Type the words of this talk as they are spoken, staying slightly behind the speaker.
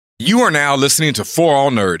You are now listening to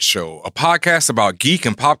ForAllNerds Show, a podcast about geek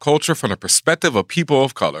and pop culture from the perspective of people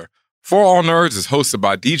of color. ForAllNerds is hosted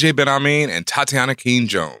by DJ Benhameen and Tatiana King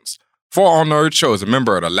Jones. ForAllNerds Show is a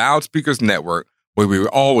member of the Loudspeakers Network, where we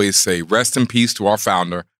always say rest in peace to our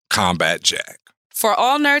founder, Combat Jack.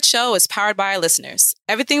 ForAllNerds Show is powered by our listeners.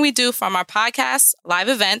 Everything we do, from our podcasts, live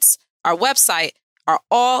events, our website, are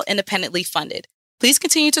all independently funded. Please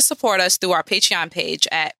continue to support us through our Patreon page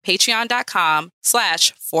at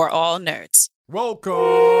patreon.com/ForAllNerds.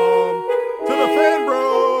 Welcome to the Fan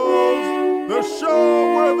Bros, the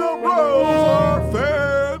show where the bros are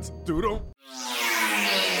fans. Doodle.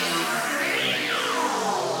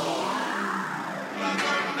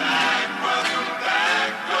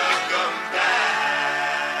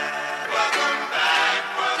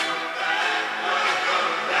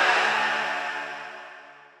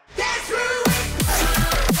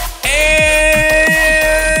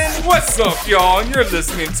 What's up, y'all? And you're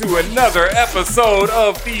listening to another episode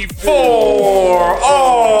of the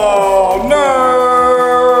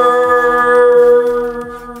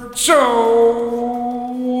ForAllNerds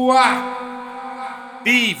Show.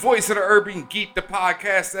 The voice of the urban geek, the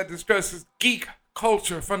podcast that discusses geek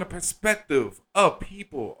culture from the perspective of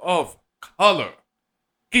people of color.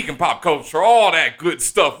 Geek and pop culture, all that good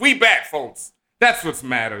stuff. We back, folks. That's what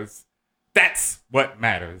matters. That's what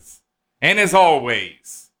matters. And as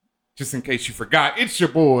always, just in case you forgot, it's your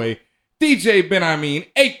boy, DJ Benhameen,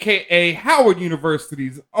 a.k.a. Howard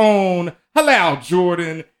University's own Halal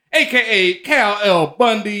Jordan, a.k.a. Cal L.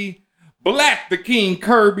 Bundy, Black the King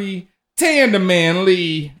Kirby, Tan the Man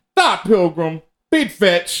Lee, Thought Pilgrim, Big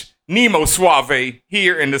Fetch, Nemo Suave,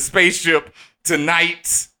 here in the spaceship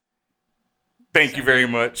tonight. Thank you very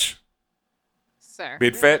much. Sir.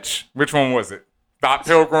 Big Fetch? Which one was it? Thought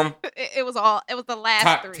Pilgrim? It was the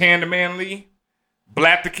last three. Tan the Man Lee?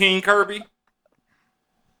 Black the King Kirby?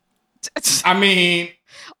 I mean,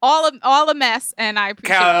 all a mess, and I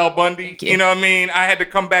appreciate Cal L. Bundy. You know what I mean? I had to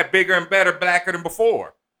come back bigger and better, blacker than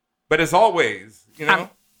before. But as always, you know,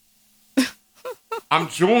 I'm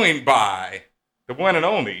joined by the one and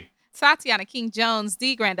only Tatiana King Jones,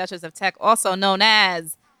 the Grand Duchess of Tech, also known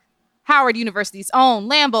as Howard University's own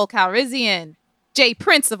Lambo Calrissian, Jay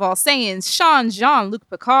Prince of All Saiyans, Sean Jean-Luc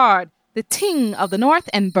Picard, the Ting of the North,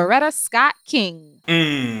 and Beretta Scott King.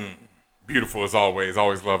 Beautiful as always.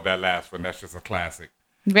 Always love that last one. That's just a classic.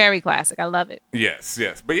 Very classic. I love it. Yes.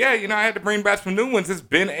 But yeah, you know, I had to bring back some new ones. It's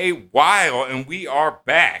been a while, and we are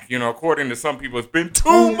back. You know, according to some people, it's been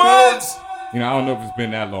 2 months. You know, I don't know if it's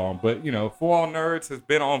been that long, but, you know, ForAllNerds has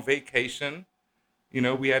been on vacation. You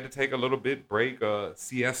know, we had to take a little bit break,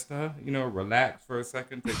 siesta, you know, relax for a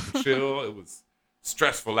second, take a chill. It was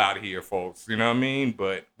stressful out here, folks. You know what I mean?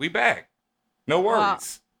 But we back. No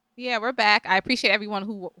worries. Yeah, we're back. I appreciate everyone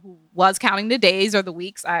who was counting the days or the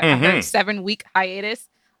weeks. I heard 7-week hiatus.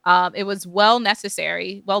 It was well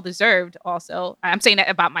necessary, well deserved. Also, I'm saying that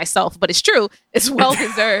about myself, but it's true. It's well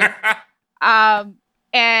deserved.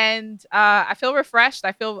 And I feel refreshed.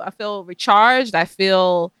 I feel recharged. I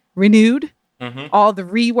feel renewed. All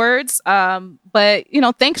the words. But, you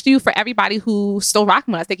know, thanks to you for everybody who still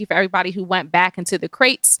rocking with us. Thank you for everybody who went back into the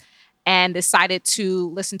crates and decided to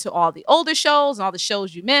listen to all the older shows and all the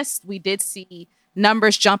shows you missed. We did see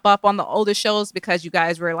numbers jump up on the older shows because you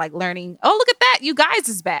guys were like learning, oh, look at that. You guys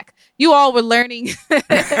is back. You all were learning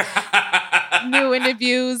new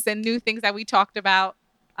interviews and new things that we talked about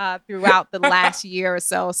throughout the last year or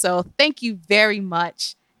so. So thank you very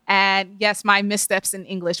much. And yes, my missteps in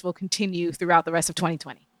English will continue throughout the rest of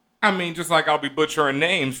 2020. I mean, just like I'll be butchering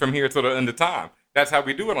names from here to the end of time. That's how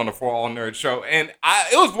we do it on the ForAllNerds Show. And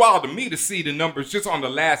it was wild to me to see the numbers just on the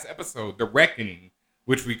last episode, The Reckoning,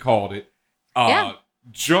 which we called it,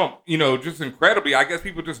 jump, you know, just incredibly. I guess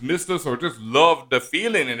people just missed us or just loved the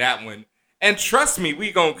feeling in that one. And trust me,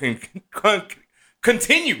 we going to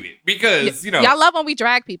continue it because, you know. Y'all love when we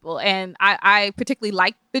drag people. And I particularly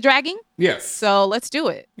like the dragging. Yes. So let's do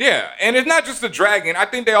it. Yeah. And it's not just the dragging. I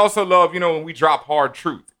think they also love, you know, when we drop hard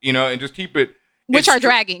truth, you know, and just keep it. Which are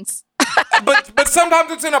draggings. but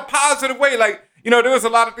sometimes it's in a positive way. Like, you know, there was a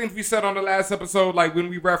lot of things we said on the last episode, like when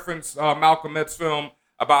we referenced Malcolm X's film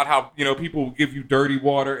about how, you know, people will give you dirty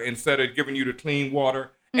water instead of giving you the clean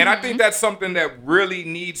water. And I think that's something that really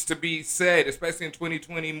needs to be said, especially in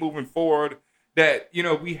 2020 moving forward, that, you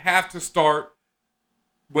know, we have to start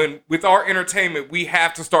with our entertainment, we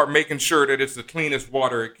have to start making sure that it's the cleanest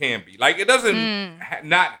water it can be. Like, it doesn't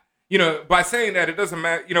not. You know, by saying that, it doesn't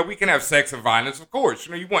matter. You know, we can have sex and violence, of course.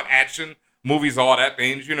 You know, you want action, movies, all that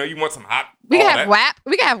things. You know, you want some hot. We can have WAP.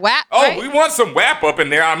 We can have WAP. Oh, right? We want some WAP up in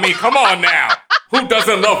there. I mean, come on now. Who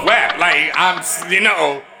doesn't love WAP? Like, you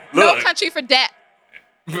know, look. No Country for Debt.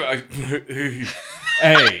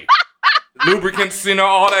 Hey, lubricants,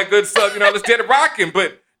 all that good stuff, let's get it rocking.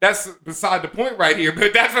 But that's beside the point right here.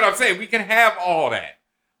 But that's what I'm saying. We can have all that.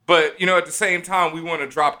 But, at the same time, we want to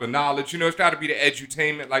drop the knowledge. It's got to be the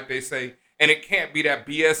edutainment, like they say. And it can't be that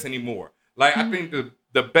BS anymore. Like, I think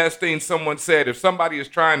the best thing someone said, if somebody is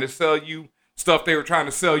trying to sell you stuff they were trying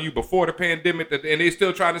to sell you before the pandemic, and they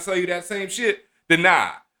still trying to sell you that same shit, then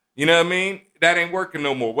nah. You know what I mean? That ain't working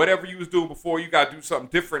no more. Whatever you was doing before, you got to do something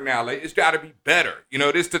different now. Like, it's got to be better.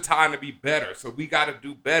 This the time to be better. So we got to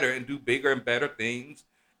do better and do bigger and better things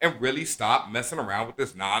and really stop messing around with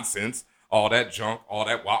this nonsense, all that junk, all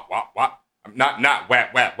that wop, wop, wop. Not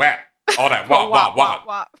whap, whap, whap. All that wop, wop,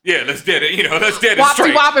 wop. Yeah, let's get it. Let's get it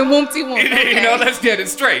straight. Whoppy, wop, and woompty, whoomp. Okay. Let's get it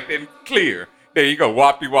straight and clear. There you go.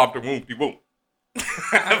 Whoppy, wop, and woompty, whoomp.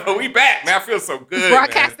 But we back, man. I feel so good.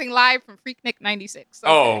 Broadcasting live from Freaknik 96.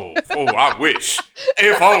 Okay. Oh, I wish.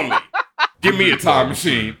 If only. Give me a time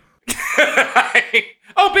machine.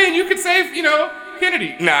 Oh, Ben, you could save,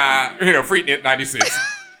 Kennedy. Nah, Freaknik 96. Is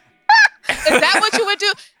that what you would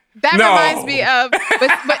do? That reminds me of,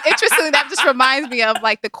 but interestingly, that just reminds me of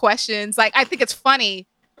like the questions. Like, I think it's funny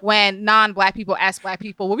when non-Black people ask Black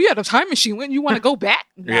people, well, we had a time machine. Wouldn't you want to go back?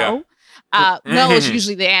 No. Yeah. No is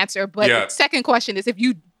usually the answer. But the second question is if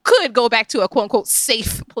you could go back to a quote unquote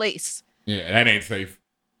safe place. Yeah, that ain't safe.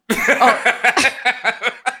 Oh.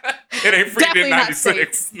 It ain't Freaknik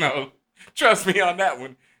 96. No. Trust me on that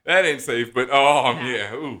one. That ain't safe. But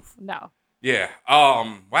yeah, oof. No. Yeah.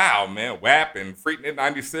 Wow, man. WAP and Freaknik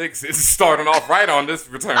 96 is starting off right on this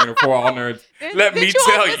return of For All Nerds. Let me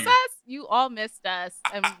tell you. You all missed us,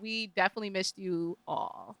 and we definitely missed you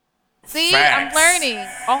all. See, Facts. I'm learning.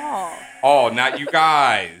 All. Oh, not you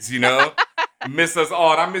guys, Miss us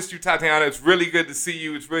all. And I missed you, Tatiana. It's really good to see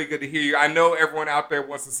you. It's really good to hear you. I know everyone out there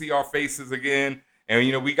wants to see our faces again.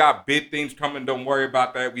 And, we got big things coming. Don't worry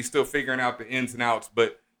about that. We still figuring out the ins and outs.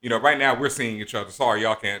 But, right now we're seeing each other. Sorry,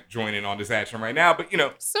 y'all can't join in on this action right now. But,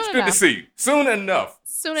 it's good to see you. Soon enough.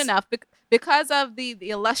 Because of the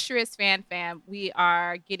illustrious fam, we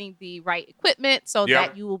are getting the right equipment so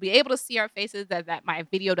that you will be able to see our faces, that my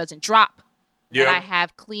video doesn't drop. Yeah. And I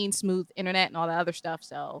have clean, smooth internet and all that other stuff.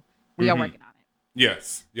 So we are working on it.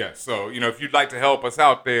 Yes. So, if you'd like to help us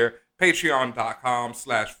out there,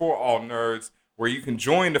 patreon.com/ForAllNerds, where you can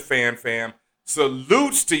join the fam.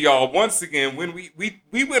 Salutes to y'all once again. When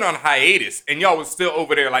we went on hiatus and y'all was still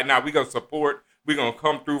over there like, nah, we gonna support. We're going to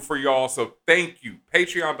come through for y'all. So thank you.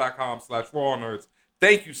 Patreon.com/ForAllNerds.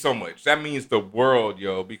 Thank you so much. That means the world,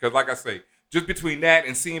 yo. Because like I say, just between that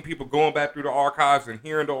and seeing people going back through the archives and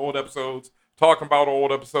hearing the old episodes, talking about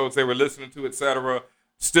old episodes they were listening to, etc.,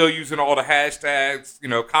 still using all the hashtags,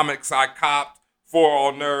 comics I copped, For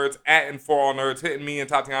All Nerds, and For All Nerds, hitting me and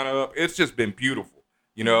Tatiana up. It's just been beautiful,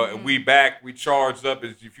 and we back, we charged up.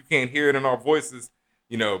 If you can't hear it in our voices,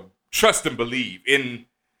 trust and believe.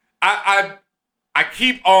 I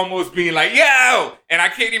keep almost being like, yo, and I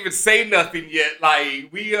can't even say nothing yet. Like,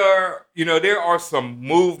 we are, there are some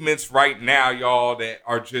movements right now, y'all, that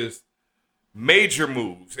are just major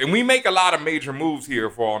moves. And we make a lot of major moves here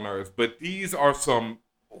for All Nerds, but these are some,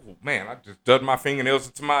 oh man, I just dug my fingernails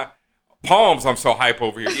into my palms. I'm so hype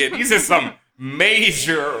over here. Yeah, these are some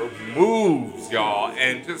major moves, y'all.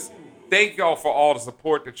 And just thank y'all for all the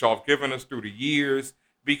support that y'all have given us through the years.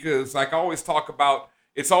 Because like I always talk about,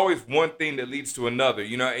 it's always one thing that leads to another,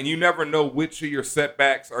 and you never know which of your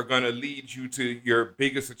setbacks are going to lead you to your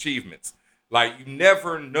biggest achievements. Like, you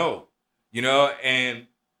never know, and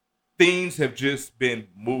things have just been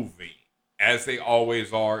moving as they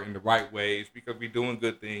always are in the right ways because we're doing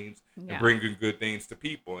good things and bringing good things to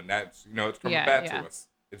people. And that's, it's coming back to us.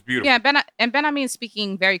 It's beautiful. Yeah, Benhameen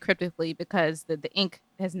speaking very cryptically because the ink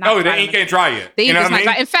has not. Oh, the ink ain't dry yet. The ink is not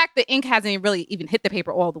dry. In fact, the ink hasn't really even hit the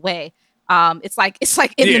paper all the way. It's like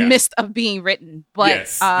in the midst of being written, but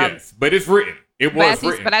yes, but it's written. It was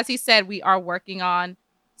written. But as he said, we are working on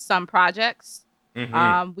some projects.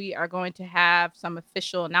 Mm-hmm. We are going to have some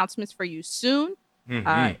official announcements for you soon.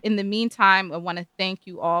 Mm-hmm. In the meantime, I want to thank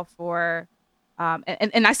you all for,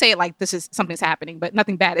 and I say it like this is something's happening, but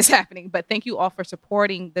nothing bad is happening. But thank you all for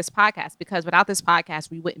supporting this podcast because without this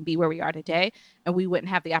podcast, we wouldn't be where we are today, and we wouldn't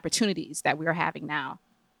have the opportunities that we are having now.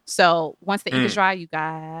 So once the ink is dry, you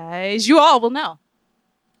all will know.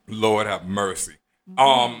 Lord have mercy.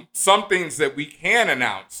 Mm-hmm. Some things that we can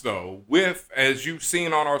announce though, as you've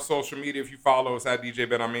seen on our social media, if you follow us at DJ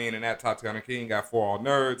Benhameen and at Tatiana King at For All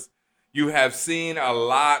Nerds, you have seen a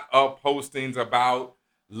lot of postings about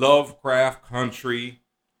LoveCraft Country.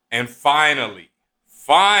 And finally,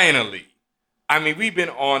 I mean, we've been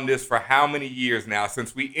on this for how many years now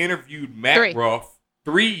since we interviewed Matt Ruff,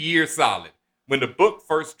 3 years solid. when the book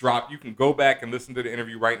first dropped, you can go back and listen to the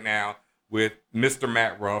interview right now with Mr.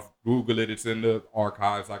 Matt Ruff. Google it. It's in the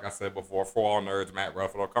archives, like I said before. For All Nerds, Matt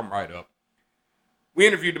Ruff. It'll come right up. We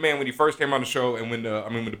interviewed the man when he first came on the show, and when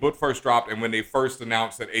the book first dropped, and when they first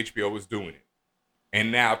announced that HBO was doing it.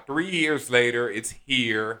 And now, 3 years later, it's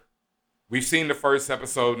here. We've seen the first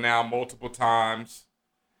episode now multiple times.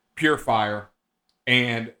 Pure fire.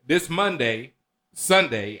 And this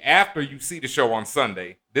Sunday, after you see the show on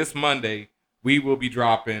Sunday, this Monday, we will be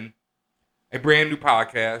dropping a brand new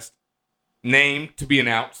podcast named to be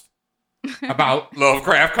announced about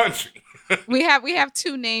LoveCraft Country. we have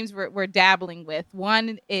two names we're dabbling with.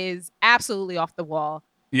 One is absolutely off the wall.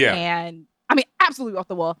 Yeah. And I mean, absolutely off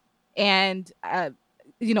the wall. And,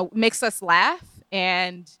 makes us laugh,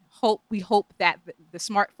 and we hope that the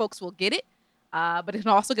smart folks will get it. But it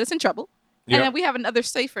can also get us in trouble. Yep. And then we have another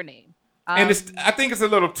safer name. And I think it's a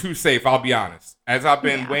little too safe, I'll be honest. As I've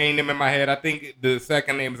been weighing them in my head, I think the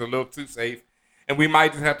second name is a little too safe. And we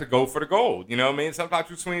might just have to go for the gold. You know what I mean? Sometimes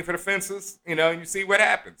you swing for the fences, and you see what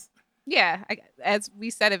happens. Yeah. As we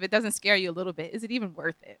said, if it doesn't scare you a little bit, is it even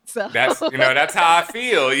worth it? So that's how I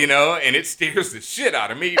feel, and it scares the shit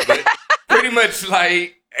out of me. But pretty much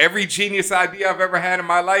like every genius idea I've ever had in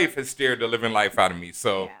my life has scared the living life out of me.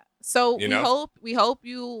 So. Yeah. So we hope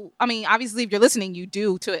you, I mean, obviously if you're listening, you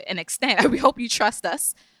do to an extent. We hope you trust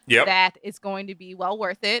us that it's going to be well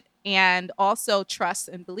worth it. And also trust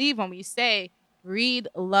and believe when we say, read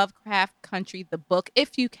LoveCraft Country, the book,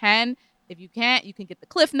 if you can. If you can't, you can get the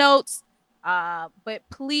Cliff Notes. But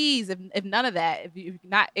please, if none of that, if you're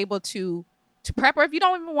not able to prep, or if you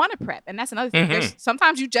don't even want to prep, and that's another thing. Mm-hmm.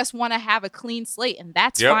 Sometimes you just want to have a clean slate, and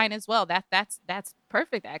that's fine as well. That's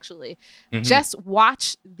perfect, actually. Mm-hmm. Just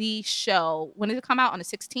watch the show. When did it come out? On the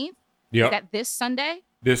 16th? Yeah. Is that this Sunday?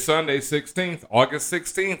 This Sunday, 16th, August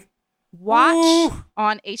 16th. Watch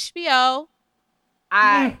on HBO.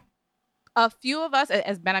 A few of us,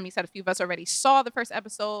 as Benhameen said, a few of us already saw the first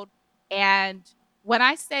episode. And when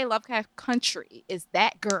I say LoveCraft Country is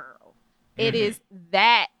that girl, it is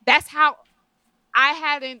that. That's how I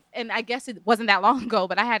hadn't, and I guess it wasn't that long ago,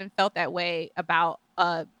 but I hadn't felt that way about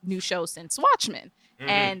a new show since Watchmen. Mm-hmm.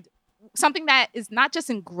 And something that is not just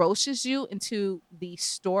engrosses you into the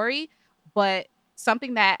story, but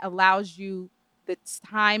something that allows you the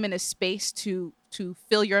time and the space to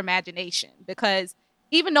fill your imagination. Because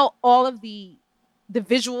even though all of the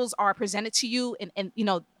visuals are presented to you and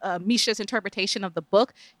Misha's interpretation of the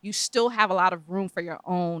book, you still have a lot of room for your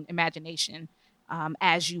own imagination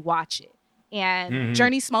as you watch it. And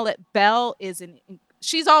Journey Smollett-Bell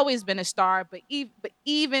she's always been a star, but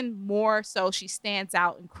even more so, she stands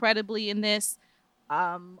out incredibly in this.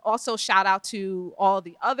 Also, shout out to all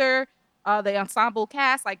the other the ensemble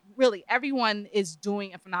cast. Like, really, everyone is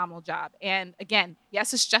doing a phenomenal job. And again,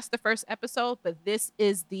 yes, it's just the first episode, but this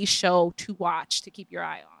is the show to watch, to keep your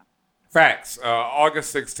eye on. Facts.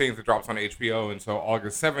 August 16th, it drops on HBO, and so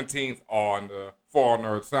August 17th on the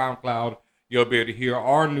ForAllNerds SoundCloud, you'll be able to hear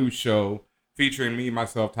our new show featuring me,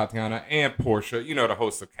 myself, Tatiana, and Portia, the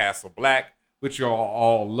host of Castle Black, which y'all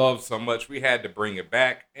all love so much. We had to bring it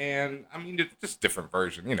back, and I mean, it's just different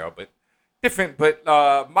version, but different. But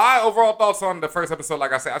my overall thoughts on the first episode,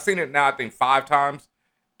 like I said, I've seen it now, I think 5 times,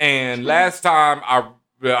 and last time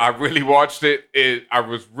I really watched it, I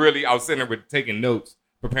was sitting there with taking notes,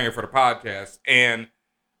 preparing for the podcast, and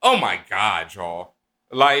oh my God, y'all,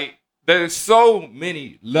 like, there's so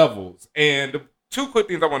many levels. And the 2 quick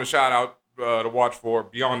things I want to shout out to watch for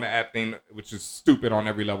beyond the acting, which is stupid on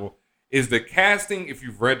every level, is the casting. If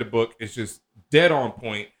you've read the book, it's just dead on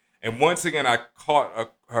point. And once again, I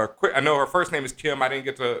caught her quick. I know her first name is Kim. I didn't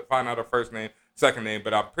get to find out her second name,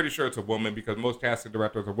 but I'm pretty sure it's a woman because most casting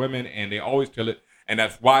directors are women and they always kill it. And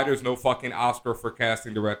that's why there's no fucking Oscar for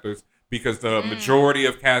casting directors, because the majority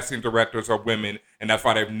of casting directors are women, and that's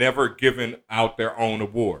why they've never given out their own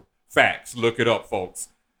award. Facts. Look it up, folks.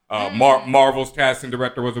 Marvel's casting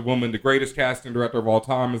director was a woman. The greatest casting director of all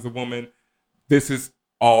time is a woman. This is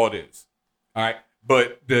all it is. All right.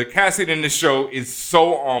 But the casting in this show is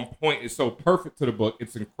so on point. It's so perfect to the book.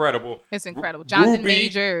 It's incredible. It's incredible. Jonathan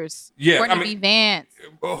Majors. Yeah. Courtney B. Vance.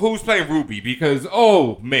 Who's playing Ruby? Because,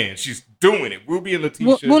 oh, man, she's doing it. Ruby and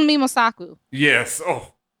Letitia. Wunmi Mosaku. Yes.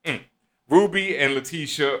 Oh, Ruby and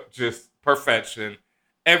Letitia, just perfection.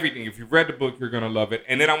 Everything. If you've read the book, you're going to love it.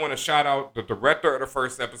 And then I want to shout out the director of the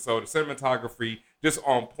first episode, the cinematography, just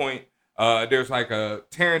on point. There's like a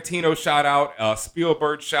Tarantino shout out, a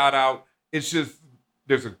Spielberg shout out. It's just,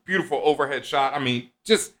 there's a beautiful overhead shot. I mean,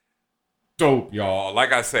 just dope, y'all.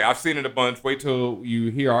 Like I say, I've seen it a bunch. Wait till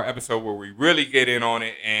you hear our episode where we really get in on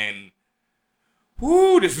it. And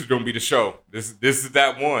whoo, this is gonna be the show. This is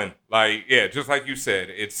that one. Like, yeah, just like you said,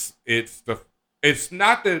 it's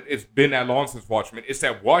not that it's been that long since Watchmen. It's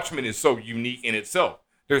that Watchmen is so unique in itself.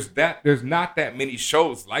 There's not that many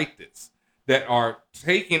shows like this that are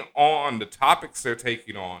taking on the topics they're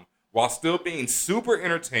taking on while still being super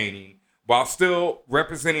entertaining, while still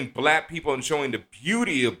representing Black people and showing the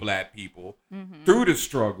beauty of Black people through the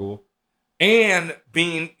struggle, and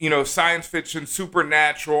being, science fiction,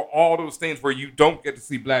 supernatural, all those things where you don't get to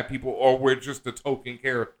see Black people or we're just a token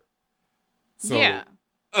character. So, yeah.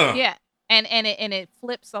 And it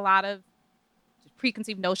flips a lot of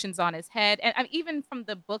preconceived notions on his head. And even from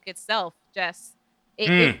the book itself, it's,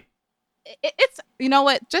 you know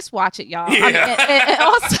what? Just watch it, y'all. Yeah. And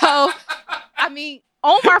also,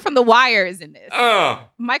 Omar from The Wire is in this.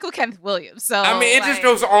 Michael Kenneth Williams. So it just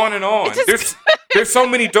goes on and on. There's so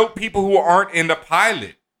many dope people who aren't in the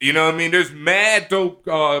pilot. You know what I mean? There's mad dope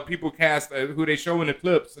people cast who they show in the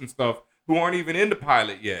clips and stuff who aren't even in the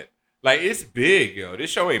pilot yet. Like, it's big, yo. This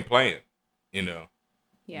show ain't playing,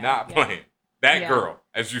 Not playing. That girl,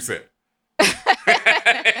 as you said.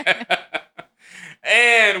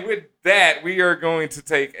 And with that, we are going to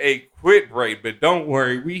take a quick break. But don't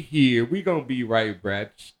worry, we here. We going to be right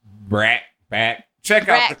back. Check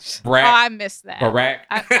out the Brat. Oh, I missed that. Barack.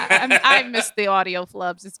 I missed the audio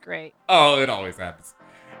flubs. It's great. Oh, it always happens.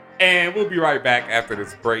 And we'll be right back after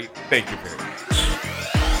this break. Thank you very much.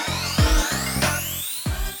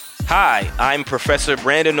 Hi, I'm Professor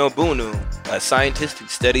Brandon Obunu, a scientist who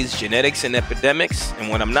studies genetics and epidemics, and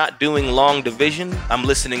when I'm not doing long division, I'm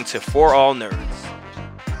listening to For All Nerds.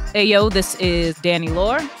 Hey yo, this is Danny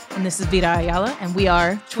Lore, and this is Vida Ayala, and we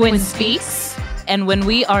are Twin Speaks. And when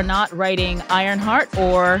we are not writing Ironheart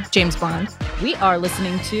or James Bond, we are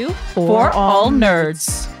listening to For All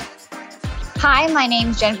Nerds. Hi, my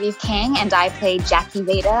name's Genevieve King, and I play Jackie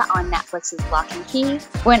Veda on Netflix's Lock and Key.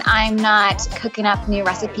 When I'm not cooking up new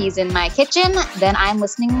recipes in my kitchen, then I'm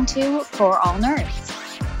listening to For All Nerds.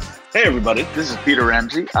 Hey everybody, this is Peter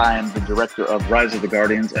Ramsey. I am the director of Rise of the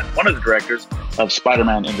Guardians and one of the directors of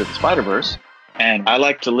Spider-Man Into the Spider-Verse. And I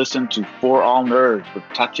like to listen to For All Nerds with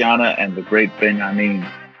Tatiana and the great Benhameen.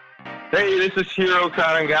 Hey, this is Hiro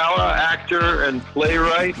Karangawa, actor and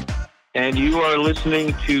playwright. And you are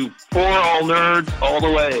listening to For All Nerds all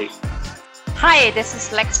the way. Hi, this is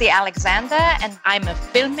Lexi Alexander, and I'm a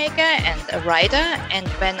filmmaker and a writer. And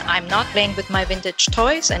when I'm not playing with my vintage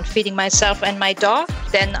toys and feeding myself and my dog,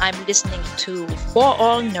 then I'm listening to For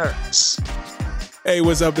All Nerds. Hey,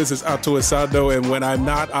 what's up? This is Ato Asado, and when I'm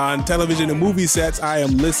not on television and movie sets, I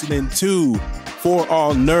am listening to For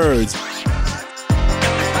All Nerds.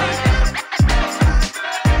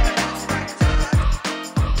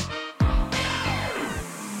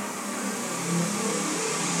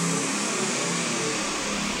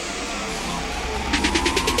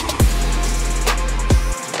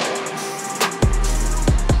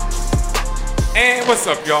 And what's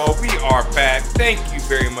up, y'all? We are back. Thank you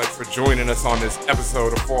very much for joining us on this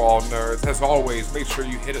episode of For All Nerds. As always, make sure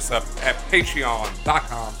you hit us up at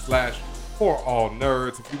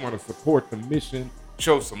patreon.com/forallnerds if you want to support the mission,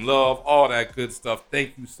 show some love, all that good stuff.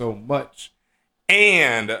 Thank you so much.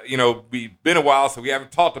 And, we've been a while, so we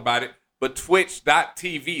haven't talked about it, but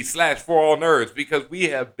twitch.tv/forallnerds, because we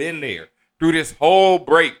have been there through this whole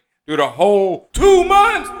break, through the whole 2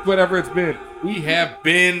 months, whatever it's been. We have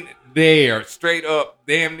been there straight up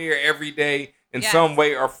damn near every day in some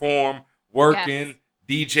way or form, working,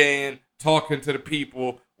 DJing, talking to the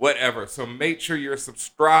people, whatever. So make sure you're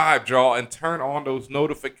subscribed, y'all, and turn on those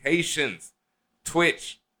notifications.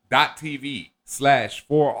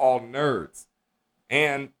 Twitch.tv/forallnerds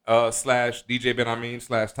and /DJ Benhameen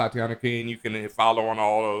 /Tatiana King. You can follow on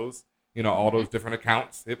all those, all those different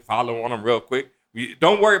accounts. Hit follow on them real quick.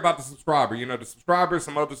 Don't worry about the subscriber. The subscriber,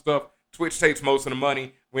 some other stuff. Twitch takes most of the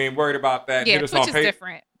money. We ain't worried about that. Yeah, Twitch is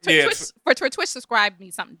different. For Twitch, subscribe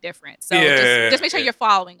means something different. So just make sure you're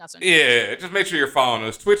following us. Just make sure you're following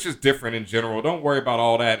us. Twitch is different in general. Don't worry about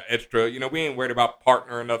all that extra. We ain't worried about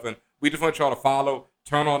partner or nothing. We just want y'all to follow,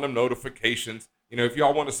 turn on them notifications. If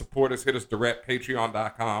y'all want to support us, hit us direct,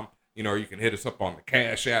 patreon.com. Or you can hit us up on the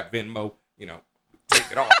Cash App, Venmo.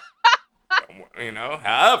 Take it off.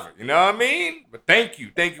 However, you know what I mean? But thank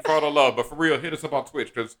you for all the love. But for real, hit us up on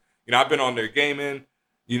Twitch, because I've been on there gaming.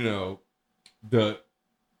 I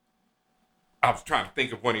was trying to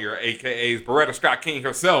think of one of your AKAs. Beretta Scott King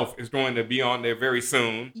herself is going to be on there very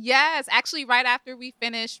soon. Yes, actually, right after we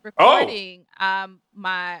finish recording, I'm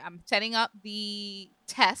setting up the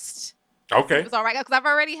test. Okay, it's all right because I've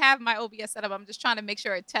already have my OBS set up. I'm just trying to make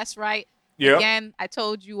sure it tests right. Yeah. Again, I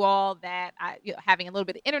told you all that I having a little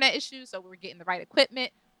bit of internet issues, so we're getting the right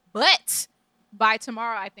equipment. But by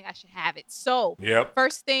tomorrow, I think I should have it. So Yep.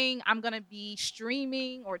 first thing I'm going to be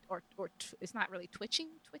streaming or it's not really twitching.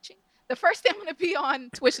 The first thing I'm going to be on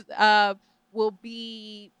Twitch will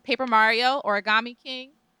be Paper Mario Origami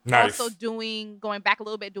King. Nice. Also going back a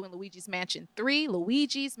little bit, doing Luigi's Mansion 3,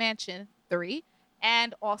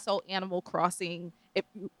 and also Animal Crossing.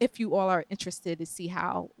 If you all are interested to see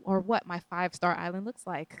how or what my 5-star island looks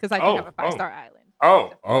like, because I do have a 5-star island.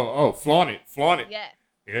 Flaunt it. Yeah.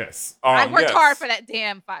 Yes. I worked hard for that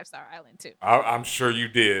damn 5-star island too. I'm sure you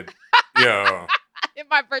did. Yeah. In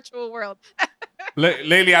my virtual world.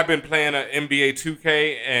 Lately, I've been playing NBA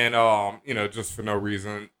 2K, and just for no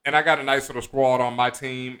reason. And I got a nice little squad on my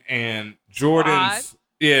team. And Jordan's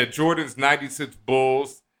 96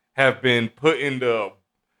 Bulls have been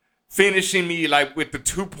finishing me like with the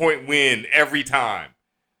 2-point win every time.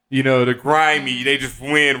 The grimy, they just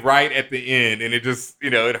win right at the end, and it just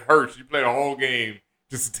it hurts. You play the whole game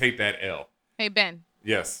just to take that L. Hey Ben.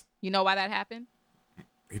 Yes. You know why that happened?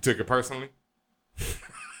 He took it personally.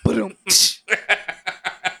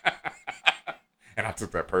 And I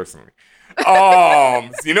took that personally.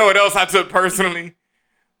 You know what else I took personally?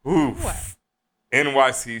 Oof. What?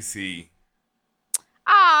 NYCC.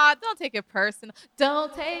 Don't take it personal.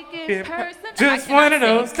 Don't take it personal. Just one of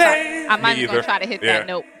those days. I'm not even going to try to hit that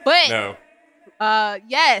note. But, no.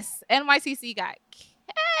 Yes, NYCC got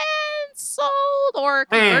canceled or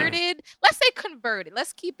converted. Let's say converted.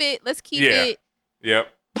 Let's keep it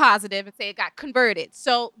positive and say it got converted.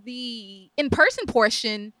 So the in-person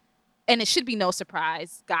portion, and it should be no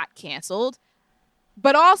surprise, got canceled.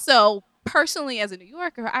 But also, personally, as a New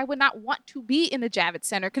Yorker, I would not want to be in the Javits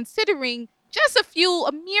Center, considering just a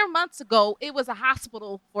mere months ago, it was a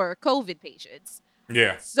hospital for COVID patients.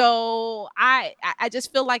 Yeah. So I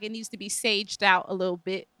just feel like it needs to be saged out a little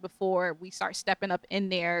bit before we start stepping up in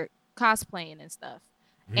there cosplaying and stuff.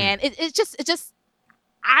 And it just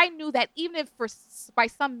I knew that even if by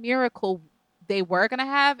some miracle they were gonna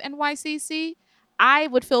have NYCC, I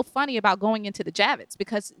would feel funny about going into the Javits,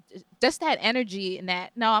 because just that energy and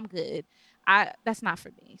that, no, I'm good. That's not for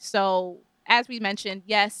me. So as we mentioned,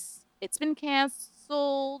 yes, it's been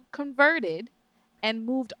canceled, converted, and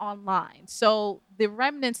moved online. So the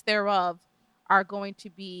remnants thereof are going to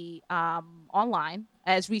be online,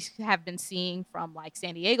 as we have been seeing from like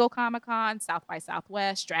San Diego Comic-Con, South by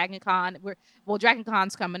Southwest, Dragon Con. Dragon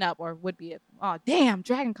Con's coming up, or would be.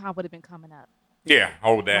 Dragon Con would have been coming up. Yeah,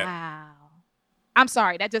 hold that. Wow. I'm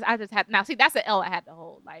sorry. I just had. Now, see, that's an L I had to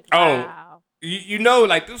hold. Like, wow.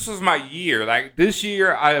 Like, this was my year. Like, this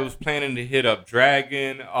year, I was planning to hit up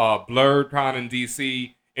Dragon, BlurredCon in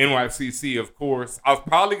DC, NYCC, of course. I was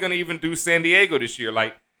probably going to even do San Diego this year.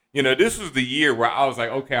 Like, this was the year where I was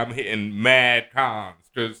like, okay, I'm hitting mad cons,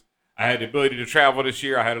 because I had the ability to travel this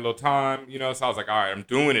year. I had a little time, so I was like, all right, I'm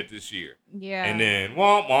doing it this year. Yeah. And then,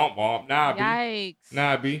 womp.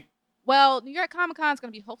 Nah, B. Well, New York Comic Con is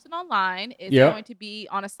going to be hosted online. It's going to be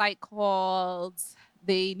on a site called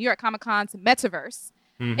the New York Comic Con's Metaverse,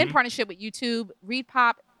 in partnership with YouTube.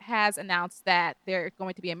 ReedPop has announced that there's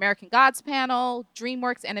going to be American Gods panel,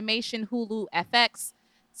 DreamWorks Animation, Hulu, FX.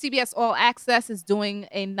 CBS All Access is doing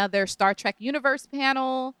another Star Trek Universe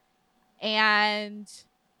panel. And,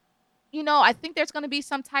 I think there's going to be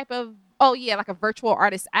some type of, like a virtual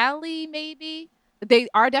artist alley, maybe. They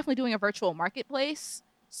are definitely doing a virtual marketplace.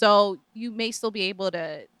 So you may still be able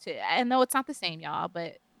to I know it's not the same, y'all,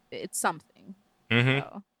 but it's something.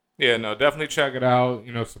 So. Yeah, no, definitely check it out.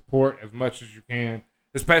 Support as much as you can,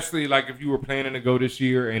 especially like if you were planning to go this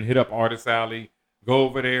year and hit up Artist Alley, go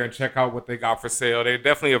over there and check out what they got for sale. They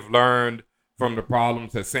definitely have learned from the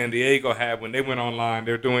problems that San Diego had when they went online.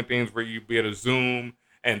 They're doing things where you be able to Zoom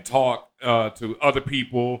and talk to other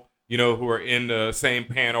people, who are in the same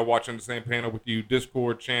panel, watching the same panel with you,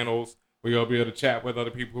 Discord channels, where you'll be able to chat with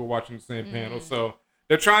other people who are watching the same panel. So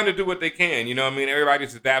they're trying to do what they can.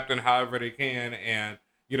 Everybody's adapting however they can. And,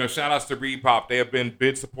 shout outs to ReedPop. They have been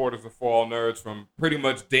big supporters of ForAllNerds from pretty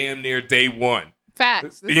much damn near day one.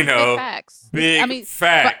 Facts. Big facts. Big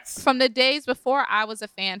facts. From the days before I was a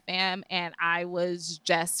fam, and I was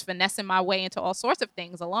just finessing my way into all sorts of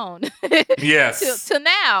things alone. Yes. Till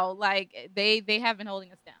now, like they have been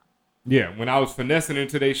holding us down. Yeah, when I was finessing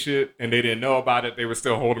into their shit and they didn't know about it, they were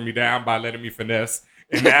still holding me down by letting me finesse.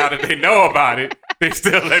 And now that they know about it, they're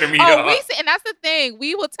still letting me up. And that's the thing.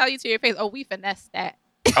 We will tell you to your face, we finessed that.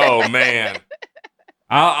 Oh, man.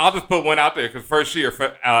 I'll just put one out there, because first year,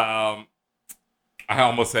 I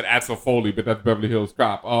almost said Axel Foley, but that's Beverly Hills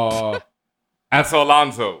Cop. Axel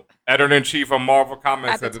Alonso, editor-in-chief of Marvel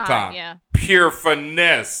Comics at the time. Yeah. Pure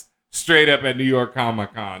finesse, straight up at New York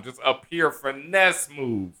Comic Con. Just a pure finesse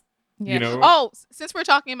move. Yeah. You know? Oh, since we're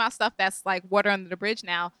talking about stuff that's like water under the bridge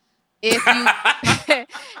now, if you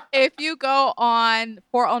if you go on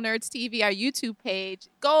ForAllNerds TV, our YouTube page,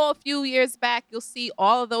 go a few years back, you'll see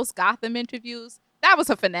all of those Gotham interviews. That was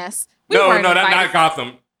a finesse. That's not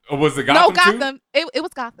Gotham. Was it Gotham? No, Gotham. It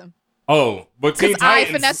was Gotham. Oh, but Teen Titans.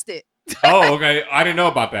 I finessed it. Oh, okay. I didn't know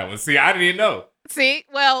about that one. See, I didn't even know. See,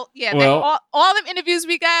 well, yeah. All them interviews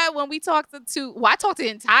we got when we talked to I talked to the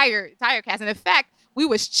entire cast, and in fact, we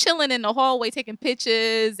was chilling in the hallway taking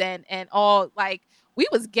pictures and all, like, we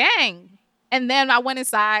was gang. And then I went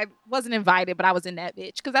inside, wasn't invited, but I was in that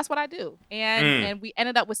bitch because that's what I do. And we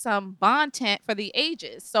ended up with some content for the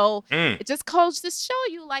ages. So it just goes to show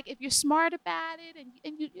you, like, if you're smart about it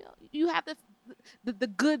and you have the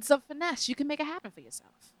goods of finesse, you can make it happen for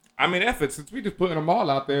yourself. I mean, since we just putting them all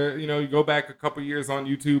out there, you go back a couple years on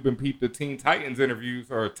YouTube and peep the Teen Titans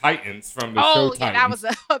interviews or Titans from the show Titans. Oh, yeah, that was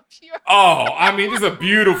a pure... Oh, I mean, this is a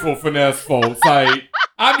beautiful finesse, folks. Like,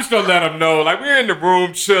 I'm just going to let them know, like, we're in the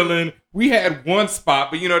room chilling. We had one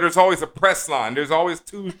spot, but, there's always a press line. There's always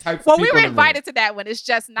two types of people. Well, we were invited to that one. It's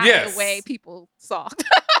just not the way people saw.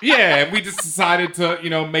 Yeah, and we just decided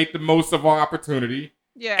to, make the most of our opportunity.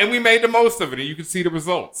 Yeah. And we made the most of it, and you can see the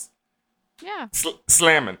results. Yeah.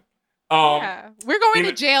 Slamming. Yeah. We're going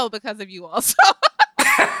to jail because of you also.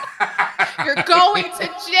 You're going to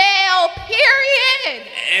jail, period.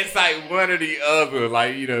 It's like one or the other.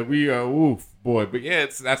 Like, we are, oof, boy. But yeah,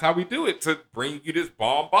 that's how we do it, to bring you this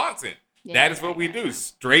bomb content. Yeah. That is what we do.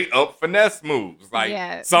 Straight up finesse moves.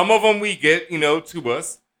 Like, some of them we get, to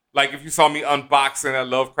us. Like, if you saw me unboxing that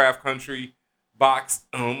LoveCraft Country box.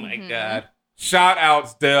 Oh, my God. Shout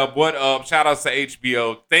outs, Deb. What up? Shout outs to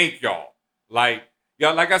HBO. Thank y'all.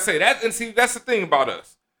 Like I say, that's the thing about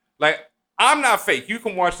us. Like, I'm not fake. You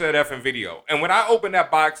can watch that effing video. And when I open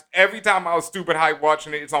that box, every time I was stupid hype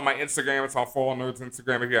watching it, it's on my Instagram. It's on ForAllNerds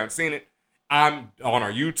Instagram if you haven't seen it. I'm on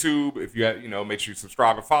our YouTube. If you have, make sure you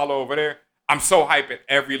subscribe and follow over there. I'm so hype at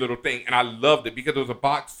every little thing. And I loved it because it was a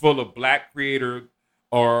box full of black creators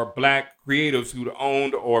or black creatives who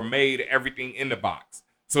owned or made everything in the box.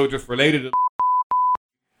 So it just related to...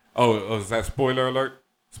 Oh, is that spoiler alert?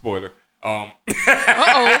 Spoiler. Yeah.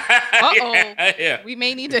 We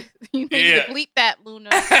may need to bleep that,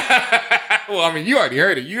 Luna. Well, I mean, you already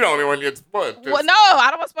heard it. You don't want to get spoiled. Well, no, I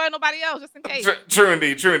don't want to spoil nobody else, just in case. True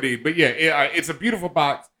indeed. But yeah, it's a beautiful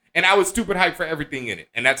box, and I was stupid hyped for everything in it,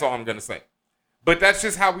 and that's all I'm gonna say. But that's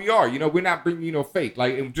just how we are. We're not bringing fake.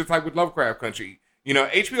 Like, just like with LoveCraft Country,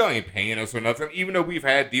 HBO ain't paying us or nothing. Even though we've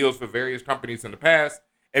had deals with various companies in the past,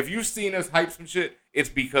 if you've seen us hype some shit, it's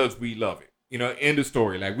because we love it. End of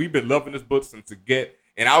story. Like, we've been loving this book since the get,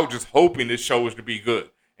 and I was just hoping this show was to be good.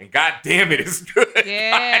 And god damn it, it's good.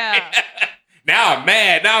 Yeah. Now I'm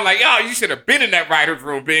mad. Now I'm like, you should have been in that writer's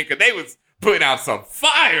room, Ben, because they was putting out some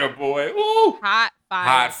fire, boy. Ooh. Hot fire.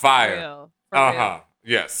 Hot fire. For real.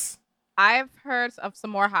 Yes. I've heard of some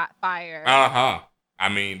more hot fire. I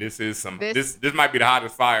mean, this is some. This might be the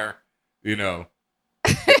hottest fire. Yeah.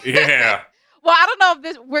 Well, I don't know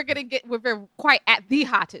if we're quite at the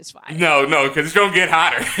hottest fire. No, because it's gonna get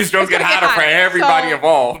hotter. It's gonna get hotter for everybody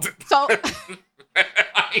involved. So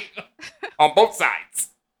on both sides.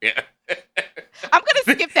 Yeah. I'm gonna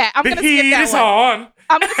skip that. I'm gonna skip that one.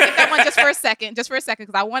 I'm gonna skip that one just for a second,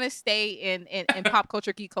 because I want to stay in pop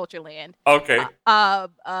culture, geek culture land. Okay.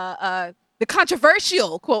 The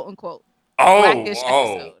controversial, quote unquote, Blackish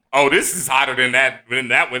episode. Oh, this is hotter than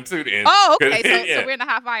that one too. Then. Oh, okay. So we're in the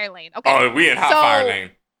hot fire lane. Okay. Oh, we in hot fire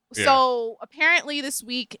lane. Yeah. So apparently this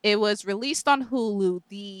week it was released on Hulu.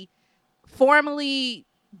 The formerly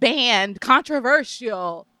banned,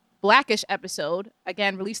 controversial Blackish episode,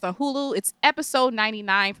 again released on Hulu. It's episode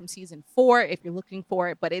 99 from season 4. If you're looking for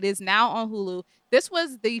it, but it is now on Hulu. This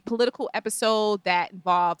was the political episode that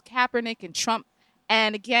involved Kaepernick and Trump.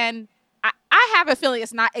 And again, I have a feeling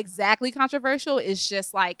it's not exactly controversial. It's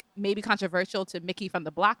just like maybe controversial to Mickey from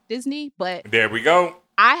the Block Disney, but there we go.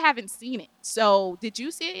 I haven't seen it. So did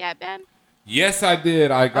you see it yet, Ben? Yes, I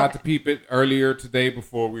did. I got to peep it earlier today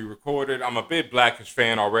before we recorded. I'm a big Blackish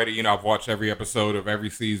fan already. I've watched every episode of every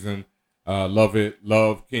season. Love it.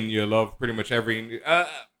 Love Kenya. Love pretty much every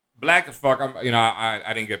Black as fuck.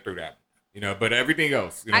 I didn't get through that. But everything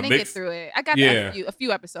else. I didn't get through it. I got a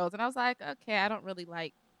few episodes, and I was like, okay, I don't really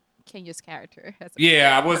like Kenya's character.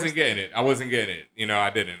 I wasn't getting it. I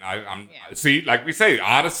didn't. I'm see, like we say,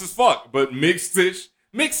 honest as fuck. But mixed this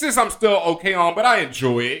I'm still okay on, but I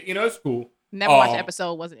enjoy it. It's cool. Never watched an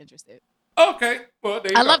episode, wasn't interested. Okay. Well,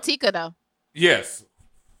 there you go. I love Tika though. Yes.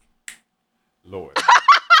 Lord.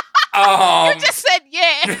 You just said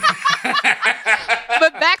yeah.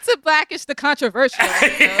 But back to Blackish, the controversial.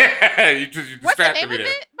 Yeah, you distracted What's the name me of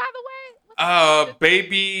there. it, by the way?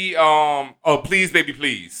 Baby, please, baby,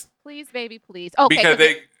 please. Please, baby, please. Okay, because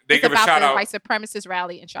they give a shout out. White supremacist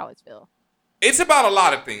rally in Charlottesville. It's about a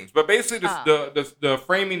lot of things, but basically the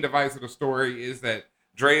framing device of the story is that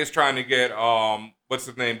Dre is trying to get what's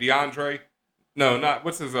his name, DeAndre? No, not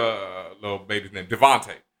what's his little baby's name,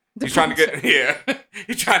 Devontae. He's trying to get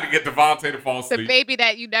he's trying to get Devontae to fall asleep. The baby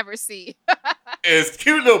that you never see. It's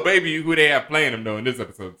cute little baby who they have playing him though in this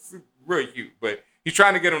episode. It's really cute, but he's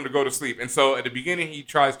trying to get him to go to sleep. And so at the beginning he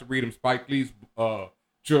tries to read him Spike Lee's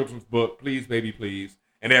children's book, Please Baby Please.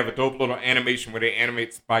 And they have a dope little animation where they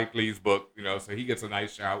animate Spike Lee's book, so he gets a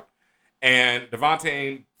nice shout. And Devontae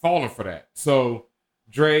ain't falling for that. So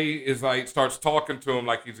Dre is starts talking to him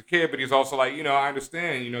like he's a kid, but he's also like, I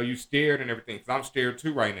understand, you scared and everything, because I'm scared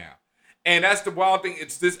too right now. And that's the wild thing.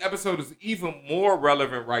 This episode is even more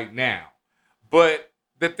relevant right now. But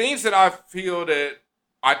the things that I feel that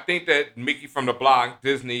I think that Mickey from the Block,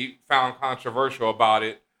 Disney, found controversial about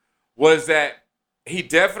it was that he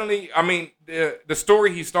definitely, the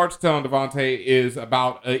story he starts telling Devontae is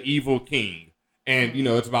about an evil king. And,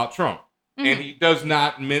 it's about Trump. Mm-hmm. And he does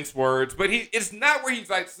not mince words. But it's not where he's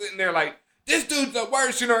sitting there like, this dude's the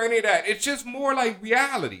worst, or any of that. It's just more like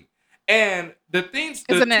reality. And the things...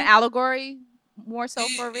 Is it an allegory more so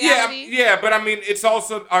for reality? Yeah, but it's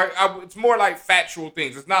also... it's more like factual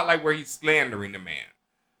things. It's not like where he's slandering the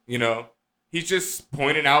man. He's just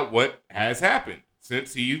pointing out what has happened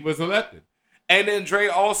since he was elected. And then Dre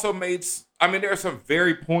also made, there are some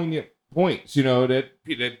very poignant points, that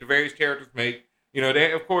the various characters make.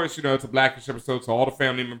 They, of course, it's a Blackish episode, so all the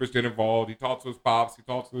family members get involved. He talks to his pops, he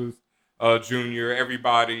talks to his junior,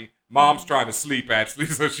 everybody. Mom's trying to sleep, actually,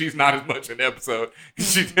 so she's not as much in the episode.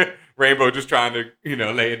 Rainbow just trying to,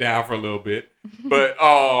 lay it down for a little bit. But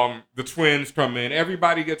the twins come in.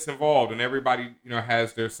 Everybody gets involved, and everybody,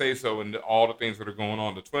 has their say-so in all the things that are going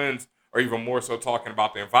on. The twins are even more so talking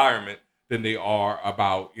about the environment than they are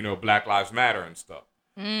about, Black Lives Matter and stuff.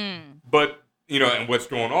 Mm. But, and what's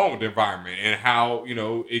going on with the environment and how,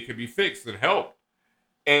 it can be fixed and helped.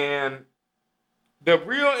 And the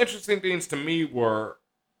real interesting things to me were,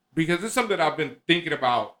 because it's something I've been thinking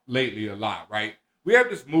about lately a lot, right? We have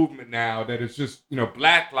this movement now that is just,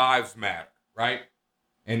 Black Lives Matter, right?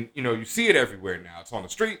 And, you see it everywhere now. It's on the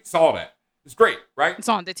streets, all that. It's great, right? It's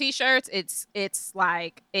on the T-shirts. It's it's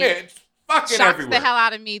fucking shocks everywhere. The hell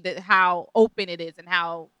out of me that how open it is and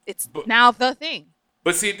how it's now the thing.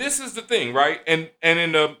 But see, this is the thing, right? And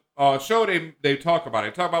in the show, they talk about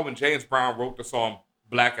it. They talk about when James Brown wrote the song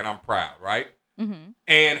 "Black and I'm Proud," right? Mm-hmm.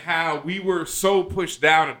 And how we were so pushed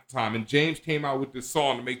down at the time, and James came out with this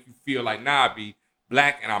song to make you feel like, nah, be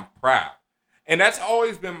black and I'm proud. And that's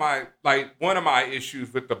always been one of my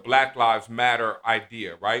issues with the Black Lives Matter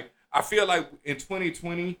idea, right? I feel like in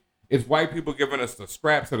 2020, it's white people giving us the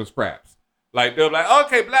scraps of the scraps. They're like,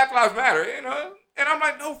 okay, Black Lives Matter, And I'm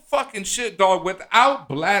like, no fucking shit, dog. Without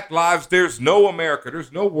Black lives, there's no America.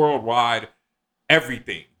 There's no worldwide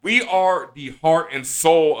everything. We are the heart and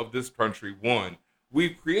soul of this country, one.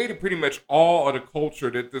 We've created pretty much all of the culture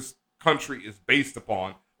that this country is based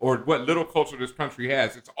upon, or what little culture this country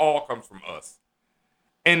has. It's all comes from us.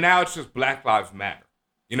 And now it's just Black Lives Matter.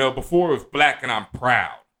 Before it was black and I'm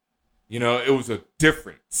proud. It was a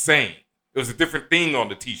different saying. It was a different thing on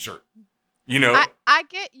the T-shirt. I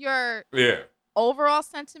get your overall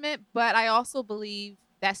sentiment, but I also believe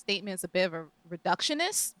that statement is a bit of a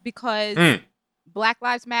reductionist because Black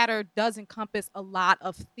Lives Matter does encompass a lot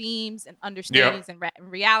of themes and understandings and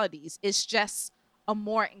realities. It's just a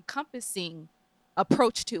more encompassing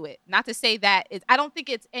approach to it. Not to say that I don't think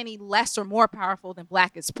it's any less or more powerful than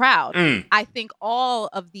Black is Proud. I think all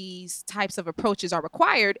of these types of approaches are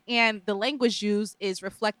required, and the language used is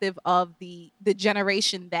reflective of the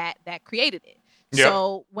generation that created it. Yep.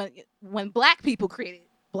 So when Black people created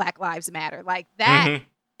Black Lives Matter, like that,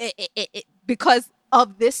 it because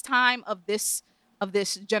of this time, of this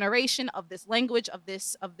generation, of this language, of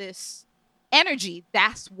this energy,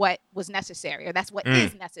 that's what was necessary, or that's what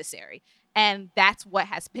is necessary. And that's what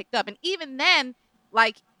has picked up. And even then,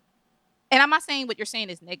 and I'm not saying what you're saying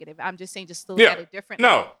is negative. I'm just saying just to look at it differently.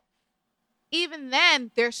 No. Even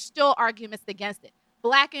then, there's still arguments against it.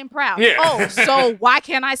 Black and proud. Yeah. Oh, so why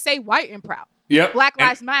can't I say white and proud? Yep. Black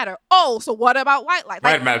lives matter. Oh, so what about white lives?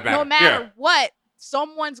 No matter yeah. what,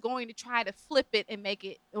 someone's going to try to flip it and make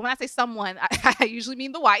it. When I say someone, I usually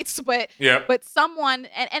mean the whites, but someone,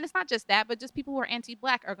 and it's not just that, but just people who are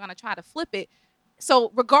anti-Black are going to try to flip it.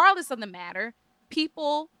 So regardless of the matter,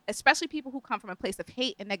 people, especially people who come from a place of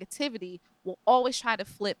hate and negativity, will always try to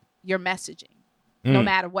flip your messaging, no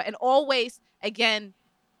matter what. And always, again,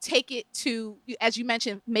 take it to, as you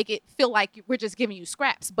mentioned, make it feel like we're just giving you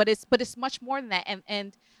scraps, but it's much more than that.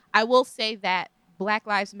 And I will say that Black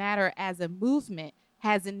Lives Matter as a movement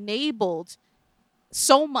has enabled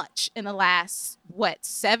so much in the last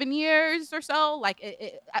 7 years or so.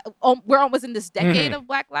 Like we're almost in this decade of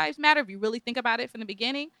Black Lives Matter if you really think about it from the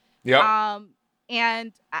beginning. Yeah.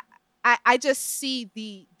 And I just see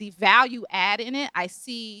the value add in it. I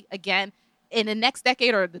see, again, in the next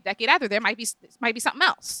decade or the decade after, there might be something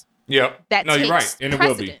else. Yeah. That no, takes you're right, and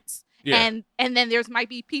precedence. It will be. Yeah. And then there's might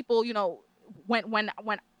be people,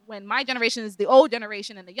 when my generation is the old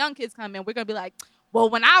generation and the young kids come in, we're gonna be like, well,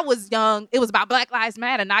 when I was young, it was about Black Lives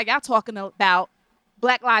Matter. Now y'all talking about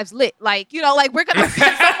Black Lives Lit. Like, we're gonna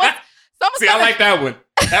someone. See, I like that one.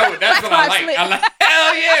 That's what I like. I like.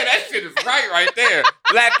 Hell yeah, that shit is right there.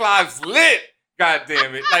 Black Lives Lit. God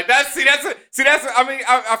damn it! Like that's. I mean,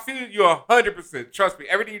 I feel you 100%. Trust me,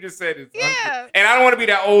 everything you just said is. Yeah. And I don't want to be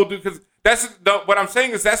that old dude because what I'm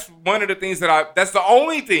saying is that's one of the things that's the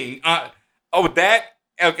only thing. That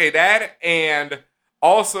and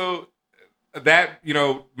also that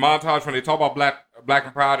montage when they talk about black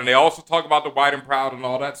and proud, and they also talk about the white and proud and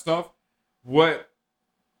all that stuff. What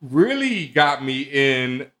really got me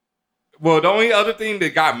in, the only other thing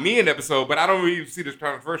that got me in the episode, but I don't really see this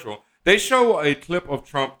controversial. They show a clip of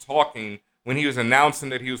Trump talking when he was announcing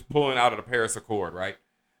that he was pulling out of the Paris Accord, right?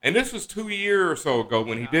 And this was 2 years or so ago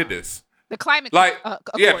when he did this. The climate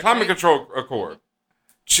Accord, climate control accord.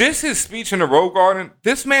 Just his speech in the Rose Garden,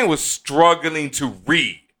 this man was struggling to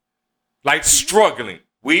read. Like struggling.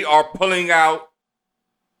 We are pulling out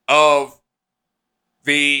of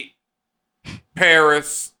the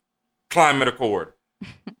Paris Climate Accord.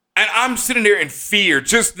 And I'm sitting there in fear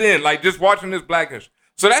just then, like just watching this Blackish.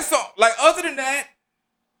 So that's other than that,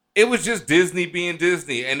 it was just Disney being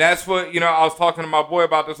Disney. And that's what, I was talking to my boy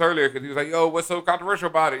about this earlier because he was like, yo, what's so controversial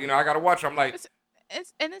about it? I got to watch it. I'm like,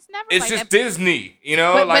 it's never it's like just that. Disney,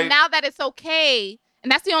 But now that it's okay,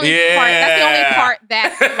 and that's the only part. That's the only part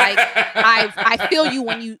that I feel you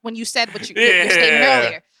when you said what your statement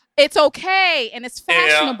earlier. It's okay and it's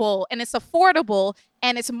fashionable and it's affordable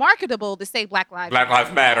and it's marketable to say Black Lives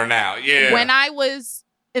Matter now. Yeah. When I was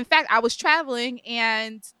traveling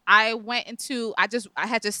and I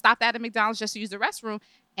had to stop at a McDonald's just to use the restroom.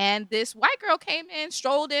 And this white girl came in,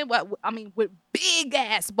 strolled in, with big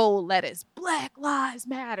ass bold letters, Black Lives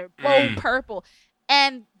Matter, bold purple.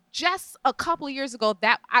 And just a couple of years ago,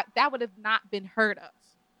 that would have not been heard of.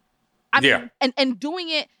 I mean, and doing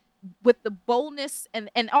it with the boldness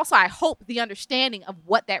and also I hope the understanding of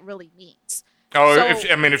what that really means. Oh, so,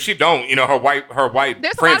 if she don't, her white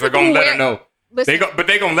friends are gonna let her know. Listen,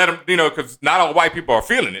 they gonna let them, because not all white people are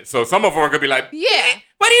feeling it. So some of them are gonna be like, yeah,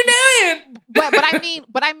 what are you doing? But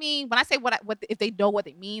I mean, when I say what if they know what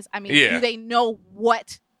it means, I mean, do they know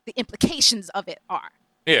what the implications of it are?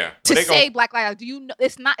 Yeah. To say Black Lives Matter, do you know?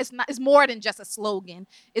 It's more than just a slogan.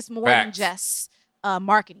 It's more than just a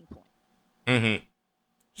marketing point. Mm-hmm.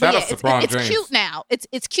 Shout out to LeBron James. It's cute now.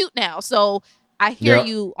 It's cute now. So I hear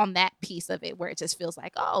you on that piece of it where it just feels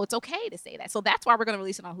like, oh, it's okay to say that. So that's why we're going to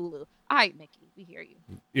release it on Hulu. All right, Mickey, we hear you.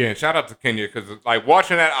 Yeah, and shout out to Kenya because like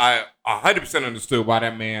watching that, I 100% understood why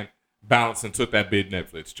that man bounced and took that big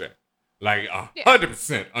Netflix check. Like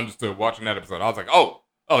 100% understood watching that episode. I was like, oh,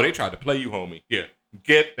 they tried to play you, homie. Yeah,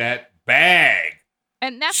 get that bag.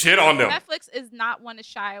 And Netflix, shit on them. Netflix is not one to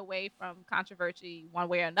shy away from controversy one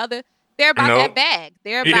way or another. They're about that bag.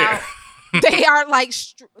 They're about. They are like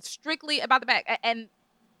strictly about the bag. And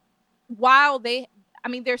while there's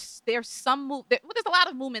some there's a lot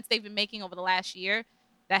of movements they've been making over the last year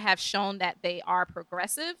that have shown that they are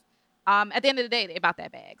progressive. At the end of the day, they're about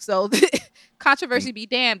that bag. So controversy be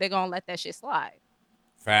damned, they're gonna let that shit slide.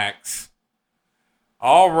 Facts.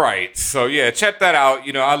 All right. So yeah, check that out.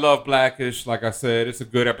 I love Blackish. Like I said, it's a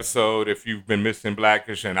good episode if you've been missing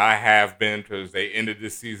Blackish, and I have been because they ended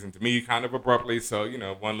this season to me kind of abruptly. So,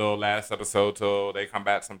 one little last episode till they come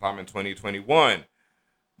back sometime in 2021.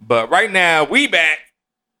 But right now, we back,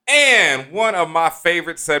 and one of my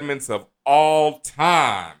favorite segments of all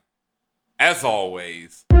time, as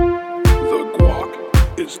always. The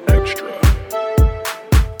guac is extra.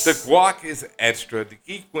 The guac is extra. The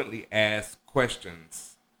frequently asked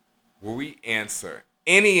questions where we answer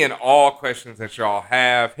any and all questions that y'all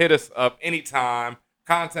have. Hit us up anytime.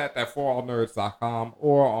 Contact at ForAllNerds.com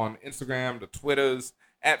or on Instagram, the Twitters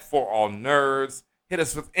at ForAllNerds. Hit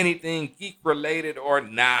us with anything geek related or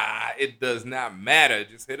it does not matter.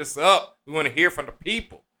 Just hit us up. We want to hear from the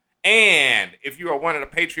people. And if you are one of the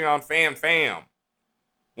Patreon fam,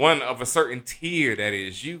 one of a certain tier that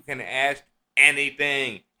is, you can ask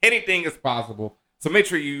anything. Anything is possible. So make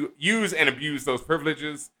sure you use and abuse those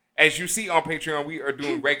privileges. As you see on Patreon, we are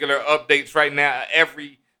doing regular updates right now.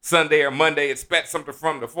 Every Sunday or Monday, expect something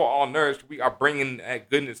from the For All Nerds. We are bringing that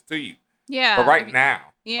goodness to you. Yeah. But right now.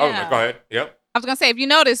 Yeah. Oh, no, go ahead. Yep. I was gonna say, if you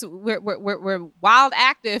notice, we're wild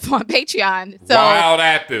active on Patreon. So wild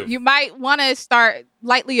active. You might want to start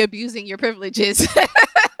lightly abusing your privileges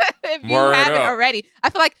if you Word haven't up. already. I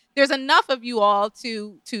feel like there's enough of you all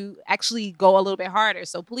to actually go a little bit harder.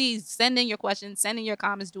 So please send in your questions, send in your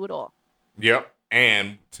comments, do it all. Yep.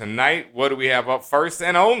 And tonight, what do we have up first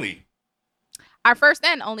and only? Our first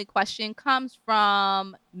and only question comes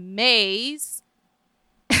from Maze.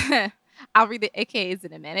 I'll read the AKAs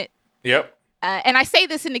in a minute. Yep. And I say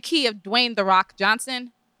this in the key of Dwayne "The Rock"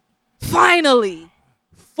 Johnson. Finally,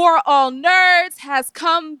 For All Nerds has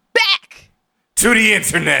come back to the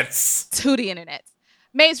internets. To the internet.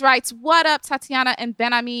 Maze writes, "What up, Tatiana and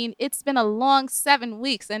Benhameen? It's been a long 7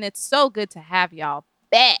 weeks, and it's so good to have y'all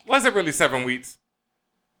back." Was it really 7 weeks?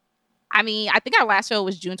 I mean, I think our last show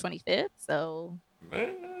was June 25th, so.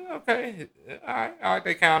 Okay. All right.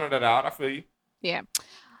 They counted it out. I feel you. Yeah.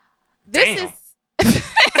 Damn.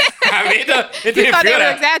 I mean, it you didn't thought feel they were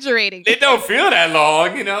that, exaggerating. It don't feel that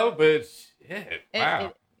long, but shit.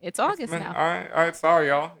 Wow. It's August now. All right. Sorry,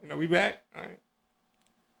 y'all. We back. All right.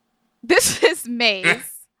 This is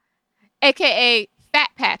Maze, a.k.a. Fat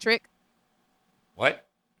Patrick. What?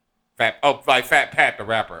 Like Fat Pat the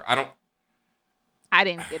rapper. I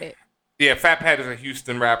didn't get it. Yeah, Fat Pat is a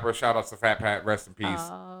Houston rapper. Shout out to Fat Pat. Rest in peace.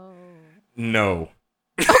 Oh. No.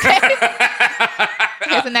 Okay.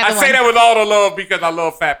 I say that with all the love because I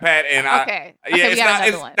love Fat Pat, and okay,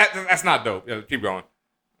 that's not dope. Yeah, keep going.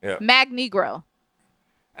 Yeah. Mag Negro.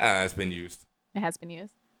 It's been used. It has been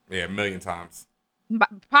used. Yeah, a million times.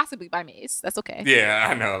 Possibly by Maze. That's okay. Yeah,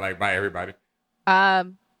 I know, like by everybody.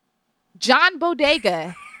 John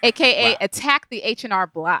Bodega, aka Attack the H&R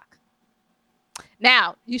Block.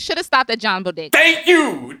 Now, you should have stopped at John Bodega. Thank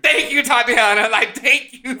you, Tatiana. Like,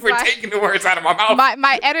 thank you for taking the words out of my mouth.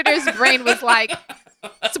 My editor's brain was like,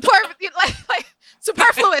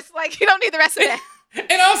 superfluous. Like, you don't need the rest of that.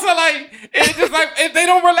 And also, like, it's just like they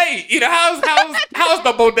don't relate. How's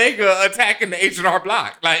the bodega attacking the H&R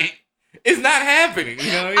Block? Like, it's not happening.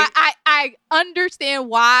 I understand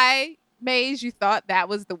why, Maze, you thought that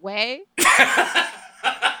was the way.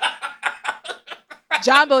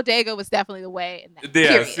 John Bodega was definitely the way. In that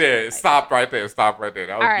yes, period. yeah. Stop right there. That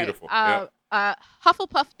was beautiful.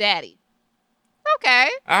 Hufflepuff Daddy. Okay.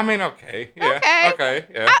 I mean, okay. Yeah. Okay.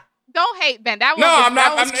 Yeah. Don't hate Ben. That was I'm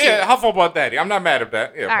not. I'm Hufflepuff Daddy. I'm not mad at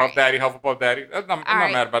that. Yeah, All Puff Daddy, Hufflepuff Daddy. I'm not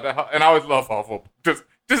mad about that. And I always love Hufflepuff.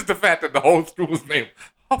 Just the fact that the whole school's named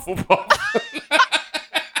Hufflepuff.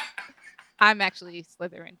 I'm actually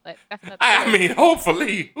Slytherin, but that's not. I mean,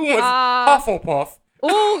 hopefully, who wants Hufflepuff?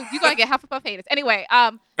 Ooh, you're gonna get Hufflepuff haters. Anyway, I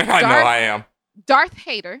know I am. Darth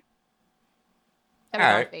Hater.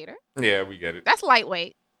 Darth Vader. Yeah, we get it. That's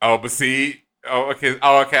lightweight. Oh, but see. Oh, okay.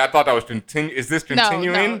 I thought that was continue. Is this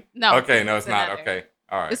continuing? No. Okay, no, it's not. Okay.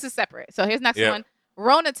 All right. This is separate. So here's next one.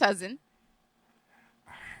 Ronatuzin. Is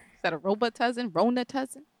that a Robotuzin?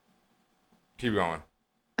 Ronatuzin? Keep going.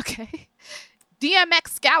 Okay. DMX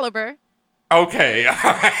Excalibur. Okay. All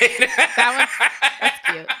right. That's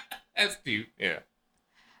cute. That's cute. Yeah.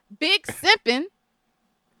 Big Simpin.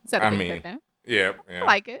 Is that a big Simpin? Yeah. I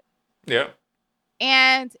like it. Yeah.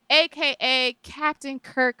 And AKA Captain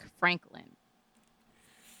Kirk Franklin.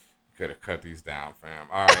 Could have cut these down, fam.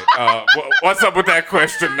 All right. What's up with that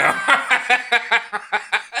question now?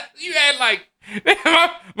 You had like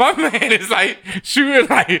my man is like shooting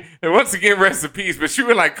like once again recipes, but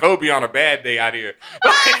shooting like Kobe on a bad day out here.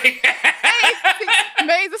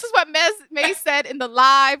 Maze, this is what Maze said in the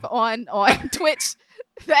live on Twitch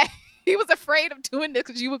that he was afraid of doing this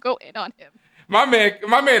because you would go in on him. My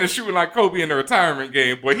man is shooting like Kobe in the retirement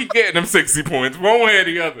game, boy. He getting them 60 points one way or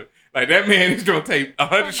the other. Like that man is gonna take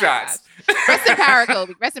 100 shots. Rest in power,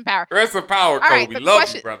 Kobe. Rest in power. Rest in power, Kobe. Right,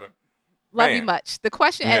 love you, brother. Love you much. The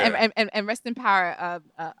question and rest in power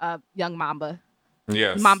of young Mamba.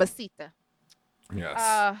 Yes. Mambacita.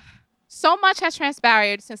 Yes. So much has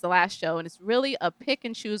transpired since the last show, and it's really a pick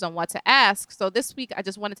and choose on what to ask. So this week, I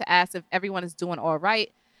just wanted to ask if everyone is doing all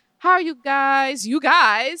right. How are you guys?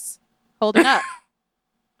 Holding up.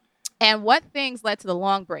 And what things led to the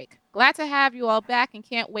long break? Glad to have you all back and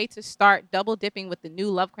can't wait to start double dipping with the new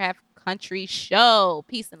LoveCraft Country show.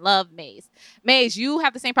 Peace and love, Maze. Maze, you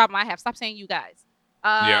have the same problem I have. Stop saying you guys.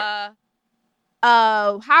 How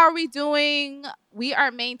are we doing? We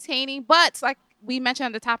are maintaining, but like we mentioned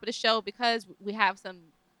at the top of the show, because we have some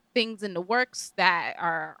things in the works that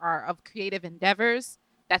are of creative endeavors.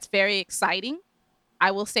 That's very exciting.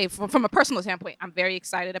 I will say from a personal standpoint, I'm very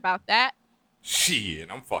excited about that.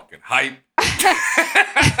 Shit, I'm fucking hyped.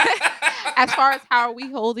 As far as how are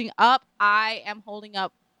we holding up, I am holding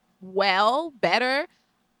up well, better.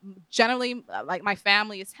 Generally, like my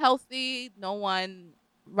family is healthy. No one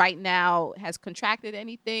right now has contracted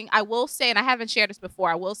anything. I will say, and I haven't shared this before,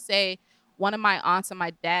 I will say one of my aunts on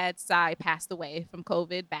my dad's side passed away from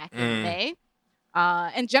COVID back in May.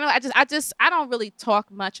 And generally, I don't really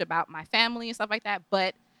talk much about my family and stuff like that,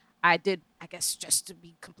 but I did, I guess, just to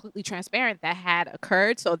be completely transparent, that had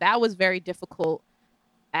occurred. So that was very difficult.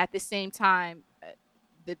 At the same time,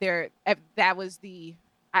 that was the,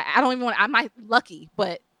 I don't even want, I'm not lucky,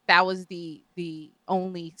 but that was the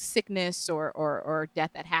only sickness or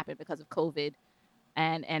death that happened because of COVID.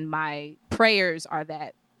 And my prayers are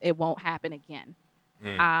that it won't happen again.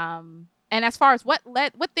 And as far as what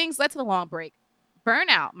things led to the long break,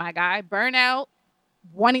 burnout, my guy,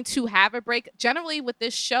 wanting to have a break. Generally with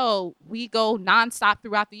this show, we go nonstop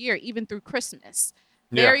throughout the year, even through Christmas.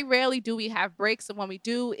 Yeah. Very rarely do we have breaks, and when we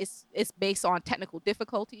do, it's based on technical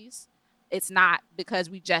difficulties. It's not because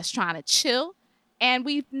we just trying to chill. And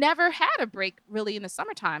we've never had a break really in the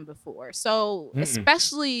summertime before. So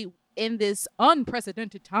especially in this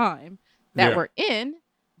unprecedented time that we're in,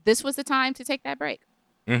 this was the time to take that break.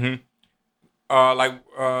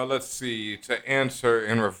 Let's see, to answer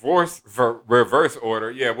in reverse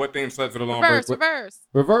order. Yeah, what things led to the long break?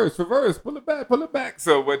 Reverse. Pull it back.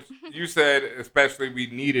 So what you said, especially we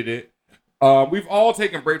needed it. We've all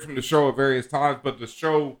taken breaks from the show at various times, but the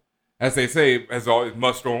show, as they say, has always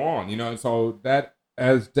must go on, and so that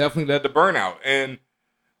has definitely led to burnout. And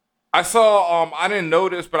I saw, I didn't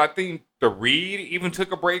notice, but I think The Read even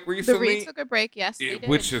took a break recently. The Read took a break, yes, they did.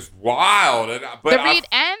 Which is wild. The Read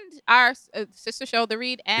and our sister show, The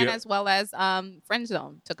Read, and as well as Friend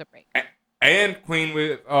Zone took a break. And Queen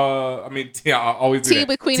with, I always do Tea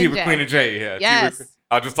with Queen and Jay. Queen and Jay, yeah. Yes.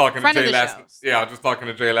 I was just talking to Jay last night. Yeah, I was just talking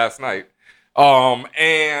to Jay last night.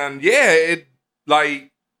 And yeah, it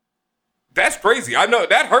that's crazy. I know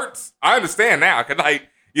that hurts. I understand now. Cause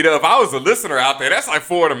if I was a listener out there, that's like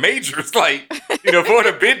 4 of the majors, 4 of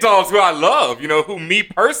the big dogs who I love, who me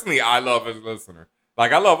personally I love as a listener.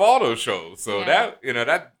 I love all those shows. So that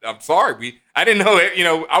I'm sorry. I didn't know it,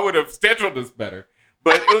 I would have scheduled this better.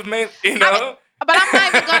 But it was but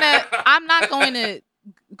I'm not going to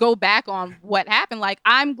go back on what happened.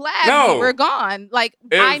 I'm glad we were gone.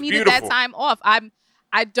 I needed that time off.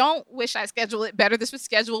 I don't wish I scheduled it better. This was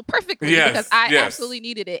scheduled perfectly because I absolutely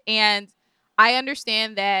needed it. And I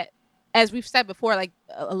understand that, as we've said before,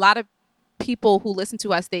 a lot of people who listen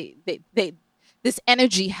to us, they this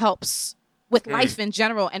energy helps with life in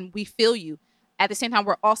general, and we feel you. At the same time,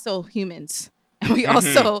 we're also humans, and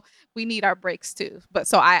we need our breaks too. But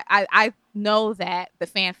so I know that the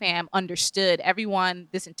fam understood. Everyone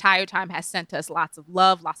this entire time has sent us lots of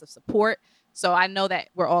love, lots of support. So I know that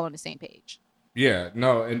we're all on the same page. Yeah,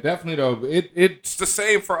 no, and definitely though, it's the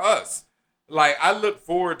same for us. I look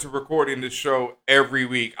forward to recording this show every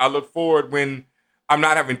week. I look forward when I'm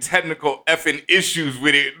not having technical effing issues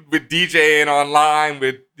with it, with DJing online,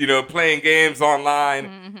 with, playing games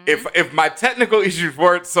online. If my technical issues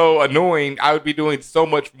weren't so annoying, I would be doing so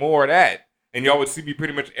much more of that. And y'all would see me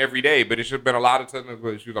pretty much every day, but it should have been a lot of technical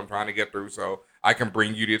issues I'm trying to get through so I can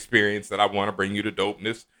bring you the experience that I want to bring you, the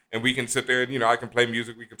dopeness. And we can sit there and, I can play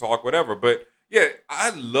music, we can talk, whatever. But yeah, I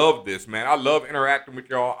love this, man. I love interacting with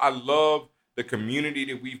y'all. I love the community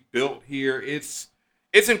that we've built here. It's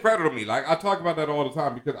incredible to me. I talk about that all the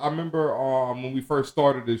time because I remember when we first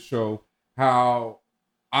started this show, how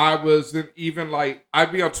I wasn't even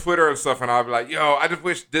I'd be on Twitter and stuff and I'd be like, yo, I just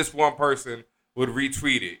wish this one person would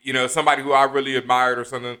retweet it. Somebody who I really admired or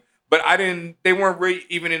something. But they weren't really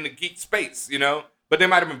even in the geek space, but they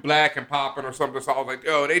might have been black and popping or something. So I was like,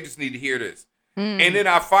 yo, they just need to hear this. And then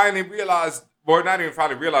I finally realized, or not even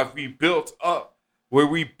finally realized, we built up where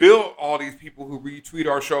we built all these people who retweet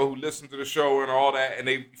our show, who listen to the show and all that. And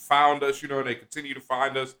they found us, and they continue to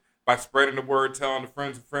find us by spreading the word, telling the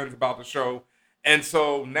friends of friends about the show. And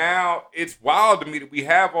so now it's wild to me that we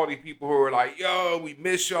have all these people who are like, yo, we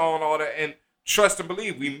miss y'all and all that. And trust and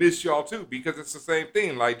believe, we miss y'all too, because it's the same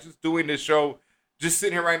thing. Just doing this show, just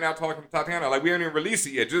sitting here right now talking to Tatiana, we haven't even released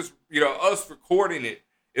it yet. Just, us recording it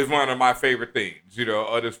is one of my favorite things,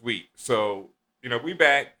 of this week. So, we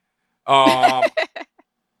back.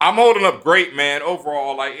 I'm holding up great, man.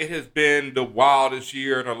 Overall, it has been the wildest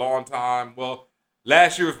year in a long time. Well,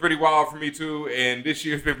 last year was pretty wild for me too, and this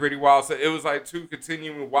year's been pretty wild. So it was 2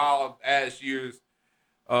 continuing wild ass years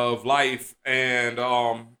of life. And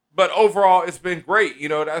but overall, it's been great.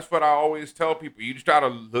 That's what I always tell people. You just try to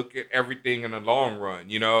look at everything in the long run,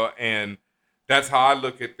 and That's how I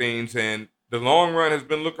look at things. And the long run has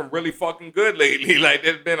been looking really fucking good lately. Like,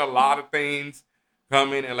 there's been a lot of things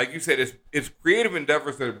coming. And like you said, it's creative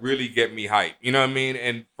endeavors that really get me hyped. You know what I mean?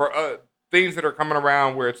 And for things that are coming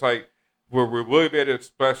around where it's like, where we're really be able to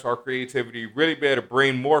express our creativity, really be able to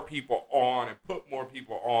bring more people on and put more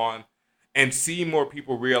people on and see more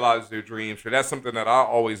people realize their dreams. So that's something that I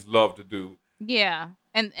always love to do. Yeah.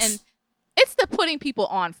 And it's the putting people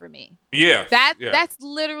on for me. Yeah. That's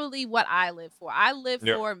literally what I live for. I live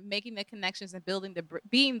for making the connections and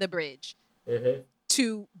being the bridge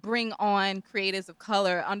to bring on creatives of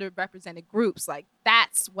color, underrepresented groups. Like,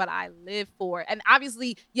 that's what I live for. And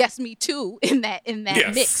obviously, yes, me too in that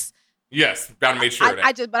mix. Yes, gotta make sure of that.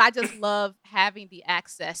 I just love having the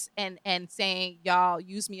access and saying, y'all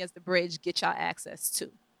use me as the bridge, get y'all access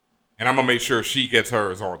too. And I'm gonna make sure she gets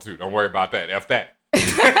hers on too. Don't worry about that. F that.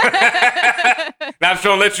 Not just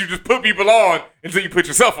gonna let you just put people on until you put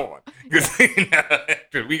yourself on. Because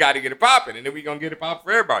we got to get it popping, and then we gonna get it popping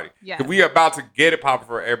for everybody. Yeah. Because we are about to get it popping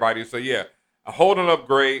for everybody. So yeah, holding up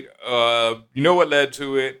great. You know what led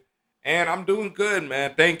to it. And I'm doing good,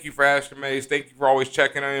 man. Thank you for asking, Mace. Thank you for always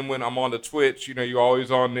checking in when I'm on the Twitch. You know, you're always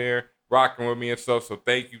on there rocking with me and stuff. So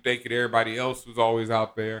thank you. Thank you to everybody else who's always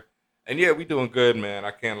out there. And yeah, we doing good, man. I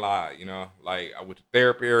can't lie. You know, like I went to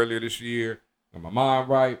therapy earlier this year. Got my mind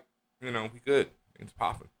right. You know, we good. It's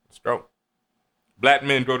popping. Let's go. Black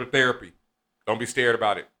men go to therapy. Don't be scared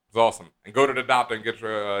about it. It's awesome. And go to the doctor and get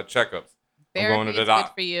your checkups. Therapy I'm going to the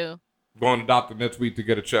doctor for you. Going to the doctor next week to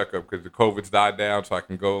get a checkup because the COVID's died down, so I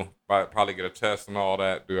can go probably get a test and all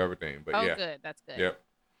that, do everything. But yeah. Good. That's good. Yep.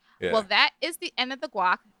 Yeah. Well, that is the end of the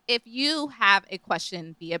guac. If you have a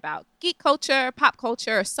question, be about geek culture, pop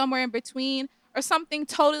culture, or somewhere in between, or something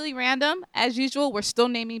totally random, as usual, we're still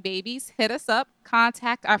naming babies. Hit us up.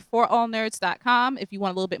 Contact our ForAllNerds.com if you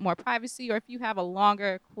want a little bit more privacy or if you have a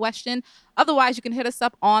longer question. Otherwise, you can hit us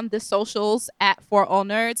up on the socials at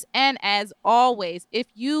ForAllNerds. And as always, if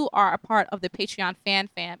you are a part of the Patreon fan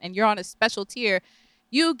fam and you're on a special tier,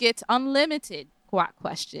 you get unlimited guac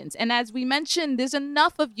questions. And as we mentioned, there's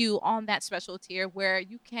enough of you on that special tier where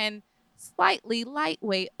you can slightly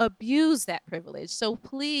lightweight abuse that privilege. So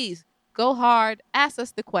please, go hard. Ask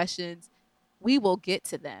us the questions. We will get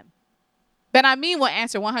to them. Benhameen will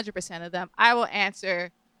answer 100% of them. I will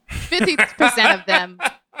answer 50% of them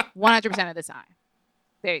 100% of the time.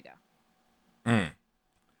 There you go.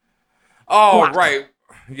 All right.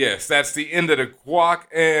 Yes, that's the end of the guac.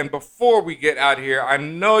 And before we get out of here, I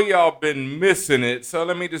know y'all been missing it. So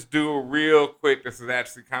let me just do a real quick. This is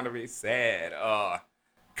actually kind of a sad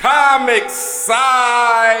comic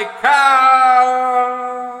side count.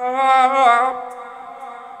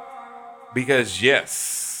 Because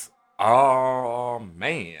yes, oh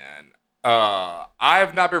man, I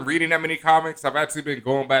have not been reading that many comics. I've actually been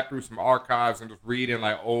going back through some archives and just reading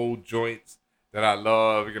like old joints that I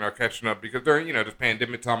love, you know, catching up because during, you know, this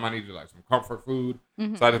pandemic time, I needed like some comfort food.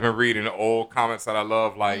 Mm-hmm. So I just been reading the old comics that I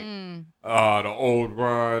love, like the old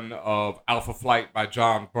run of Alpha Flight by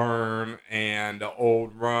John Byrne and the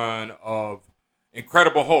old run of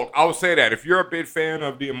Incredible Hulk. I would say that if you're a big fan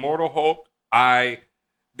of the Immortal Hulk,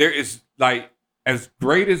 there is like, as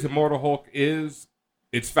great as Immortal Hulk is,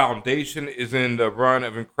 its foundation is in the run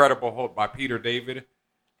of Incredible Hulk by Peter David.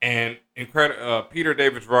 And Peter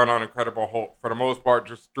David's run on Incredible Hulk, for the most part,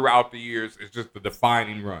 just throughout the years, is just the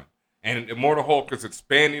defining run. And Immortal Hulk is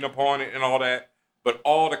expanding upon it and all that, but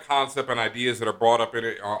all the concept and ideas that are brought up in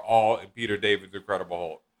it are all in Peter David's Incredible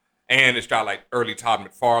Hulk. And it's got like early Todd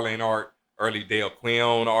McFarlane art, early Dale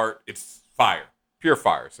Cleone art. It's fire, pure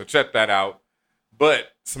fire. So check that out.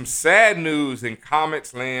 But some sad news in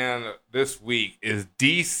comics land this week is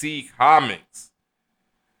DC Comics,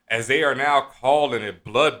 as they are now calling it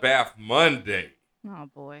Bloodbath Monday. Oh,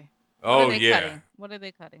 boy. Yeah. What are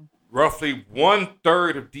they cutting? Roughly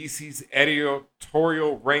 1/3 of DC's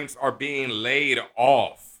editorial ranks are being laid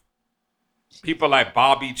off. People like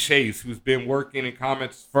Bobby Chase, who's been working in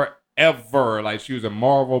comics forever. Like, she was in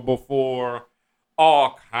Marvel before.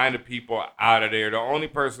 All kind of people out of there. The only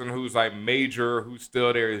person who's like major, who's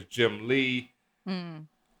still there, is Jim Lee.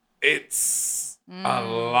 It's a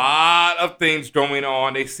lot of things going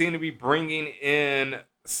on. They seem to be bringing in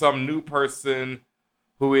some new person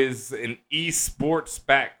who is an esports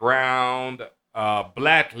background,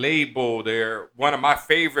 Black Label. They're one of my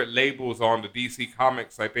favorite labels on the DC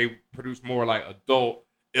Comics. Like, they produce more like adult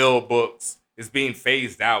ill books. It's being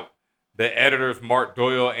phased out. The editors, Mark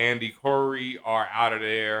Doyle, Andy Corey, are out of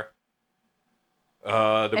there.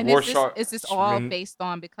 Is this all based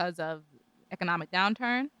on because of economic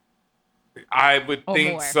downturn? I would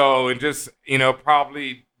think so. And just, you know,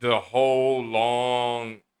 probably the whole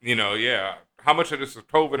long, you know, how much of this is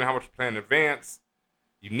COVID and how much is planned in advance.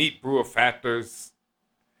 Unique brewer factors.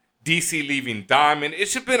 DC leaving Diamond.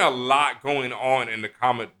 It's just been a lot going on in the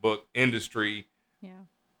comic book industry. Yeah.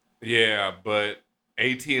 Yeah, but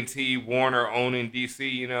AT&T, Warner owning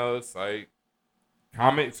DC, it's like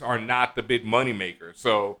comics are not the big money maker.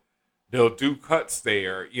 So they'll do cuts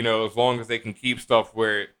there, as long as they can keep stuff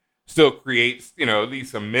where it still creates, at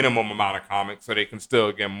least a minimum amount of comics so they can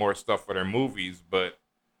still get more stuff for their movies. But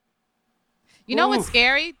you know what's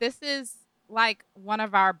scary? This is like one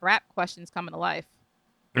of our BRAP questions coming to life.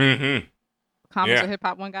 Mm-hmm. Comics or hip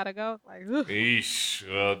hop one gotta go. Like, Eesh.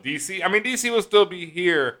 DC will still be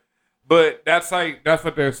here, but that's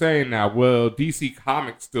what they're saying now. Will DC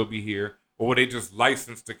Comics still be here, or will they just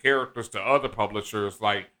license the characters to other publishers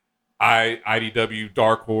like IDW,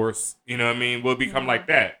 Dark Horse? You know what I mean? Will it become like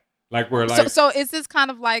that? Like where like so is this kind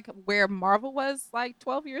of like where Marvel was like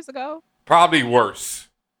 12 years ago? Probably worse.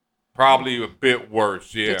 Probably a bit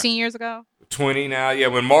worse. Yeah. 15 years ago. 20 now. Yeah.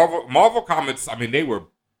 When Marvel Comics, they were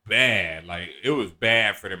bad. Like it was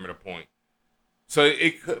bad for them at a point. So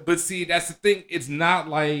it could, but see, that's the thing. It's not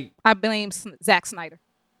like I blame Zack Snyder.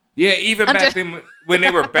 Yeah, even back then when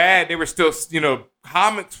they were bad, they were still,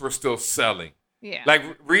 comics were still selling. Yeah. Like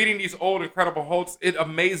reading these old Incredible Hulks, it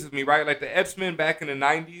amazes me, right? Like the X-Men back in the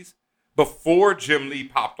 90s, before Jim Lee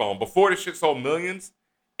popped on, before the shit sold millions,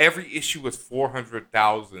 every issue was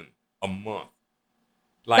 400,000 a month.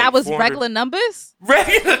 Like that was regular numbers?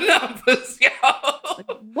 Regular numbers, yo.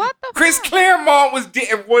 What the Chris Claremont was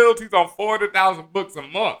getting royalties on 400,000 books a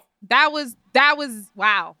month. That was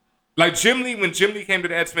wow. Like Jim Lee, when Jim Lee came to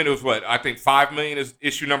the X-Men, it was what? I think 5 million is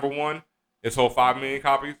issue number 1. It sold 5 million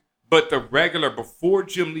copies. But the regular, before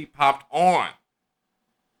Jim Lee popped on,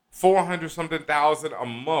 400-something thousand a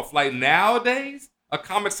month. Like nowadays, a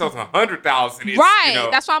comic sells 100,000. Right.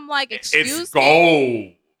 That's why I'm like, excuse me. It's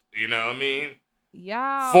gold. You know what I mean?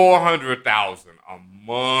 Yeah. 400,000 a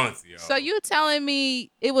month, yo. So you telling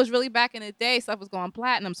me it was really back in the day, stuff was going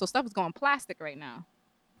platinum, so stuff is going plastic right now.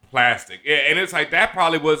 Plastic. Yeah, and it's like that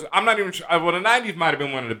probably was, I'm not even sure, well, the 90s might have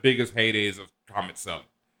been one of the biggest heydays of comic selling.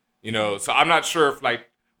 So I'm not sure if like,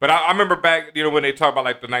 but I remember back, when they talk about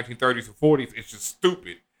like the 1930s and 40s, it's just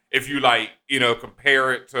stupid. If you like,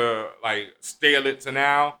 compare it to like scale it to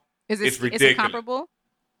now, it's ridiculous. Is it comparable?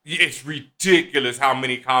 It's ridiculous how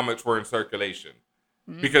many comics were in circulation.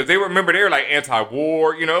 Because they were like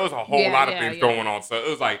anti-war, it was a whole lot of things going on. So it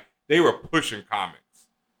was like they were pushing comics.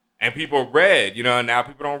 And people read, and now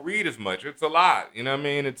people don't read as much. It's a lot. You know what I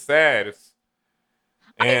mean? It's sad.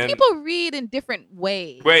 I mean, people read in different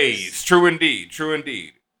ways. True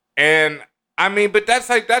indeed. And I mean, but that's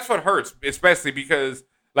what hurts, especially because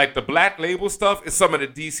like the Black Label stuff is some of the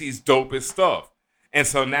DC's dopest stuff. And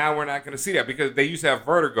so now we're not going to see that because they used to have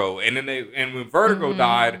Vertigo. And then when Vertigo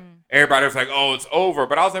died, everybody was like, oh, it's over.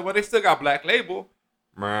 But I was like, well, they still got Black Label.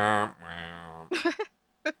 Well,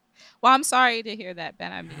 I'm sorry to hear that,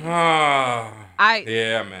 Ben.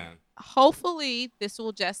 Yeah, man. Hopefully, this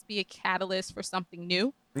will just be a catalyst for something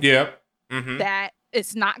new. Yep. Mm-hmm. That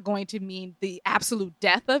it's not going to mean the absolute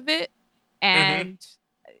death of it. And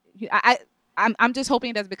I'm just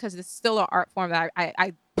hoping that's because it's still an art form that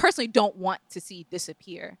I personally don't want to see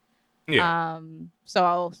disappear. Yeah.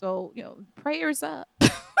 So prayers up.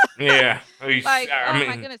 Yeah. Like,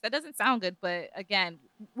 my goodness, that doesn't sound good. But again,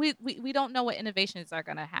 we don't know what innovations are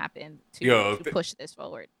going to happen to push this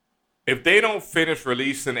forward. If they don't finish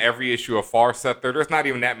releasing every issue of Farsettler, there's not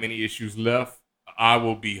even that many issues left. I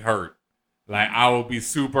will be hurt. Like I will be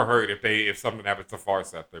super hurt if something happens to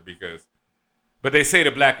Farsettler but they say the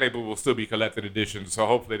Black Label will still be collected editions, so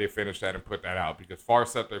hopefully they finish that and put that out because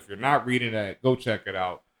Farsettler, if you're not reading that, go check it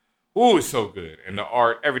out. Ooh, it's so good. And the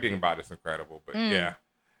art, everything about it's incredible. But yeah.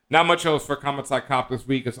 Not much else for Comics I Cop this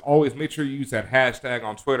week. As always, make sure you use that hashtag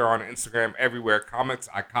on Twitter, on Instagram, everywhere. Comics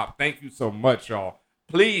I Cop. Thank you so much, y'all.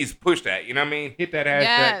 Please push that. You know what I mean? Hit that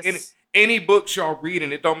hashtag. Yes. Any books y'all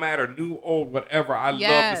reading, it don't matter, new, old, whatever. I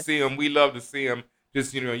love to see them. We love to see them.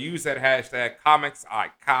 Just, use that hashtag Comics I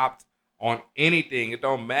Copped on anything. It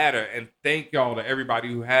don't matter. And thank y'all to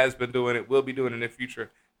everybody who has been doing it, will be doing it in the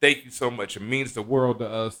future. Thank you so much. It means the world to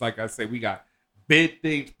us. Like I say, we got big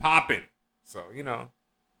things popping. So,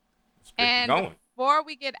 let's get going. Before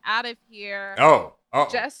we get out of here,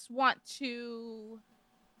 just want to,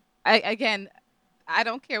 again, I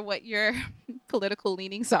don't care what your political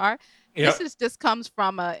leanings are. Yep. This just comes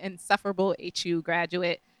from an insufferable HU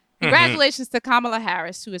graduate. Congratulations to Kamala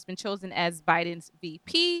Harris, who has been chosen as Biden's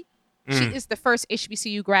VP. She is the first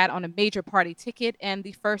HBCU grad on a major party ticket and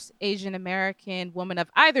the first Asian American woman of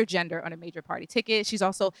either gender on a major party ticket. She's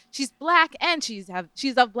Black and she's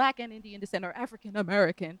of Black and Indian descent or African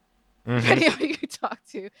American. depending on who you talk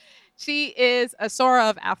to. She is a Sora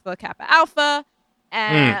of Alpha Kappa Alpha,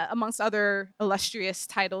 amongst other illustrious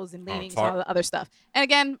titles and leanings and all the other stuff. And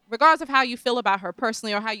again, regardless of how you feel about her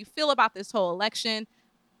personally or how you feel about this whole election,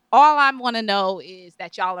 all I want to know is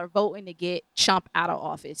that y'all are voting to get Trump out of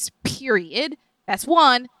office, period. That's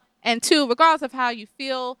one. And two, regardless of how you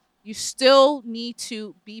feel, you still need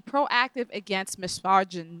to be proactive against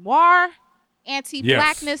misogynoir,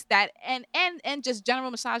 anti-blackness, that and just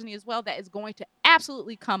general misogyny as well, that is going to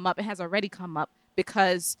absolutely come up and has already come up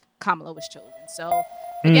because Kamala was chosen. So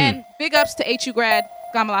again, big ups to HU grad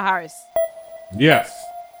Kamala Harris. Yes.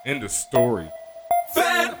 End of story.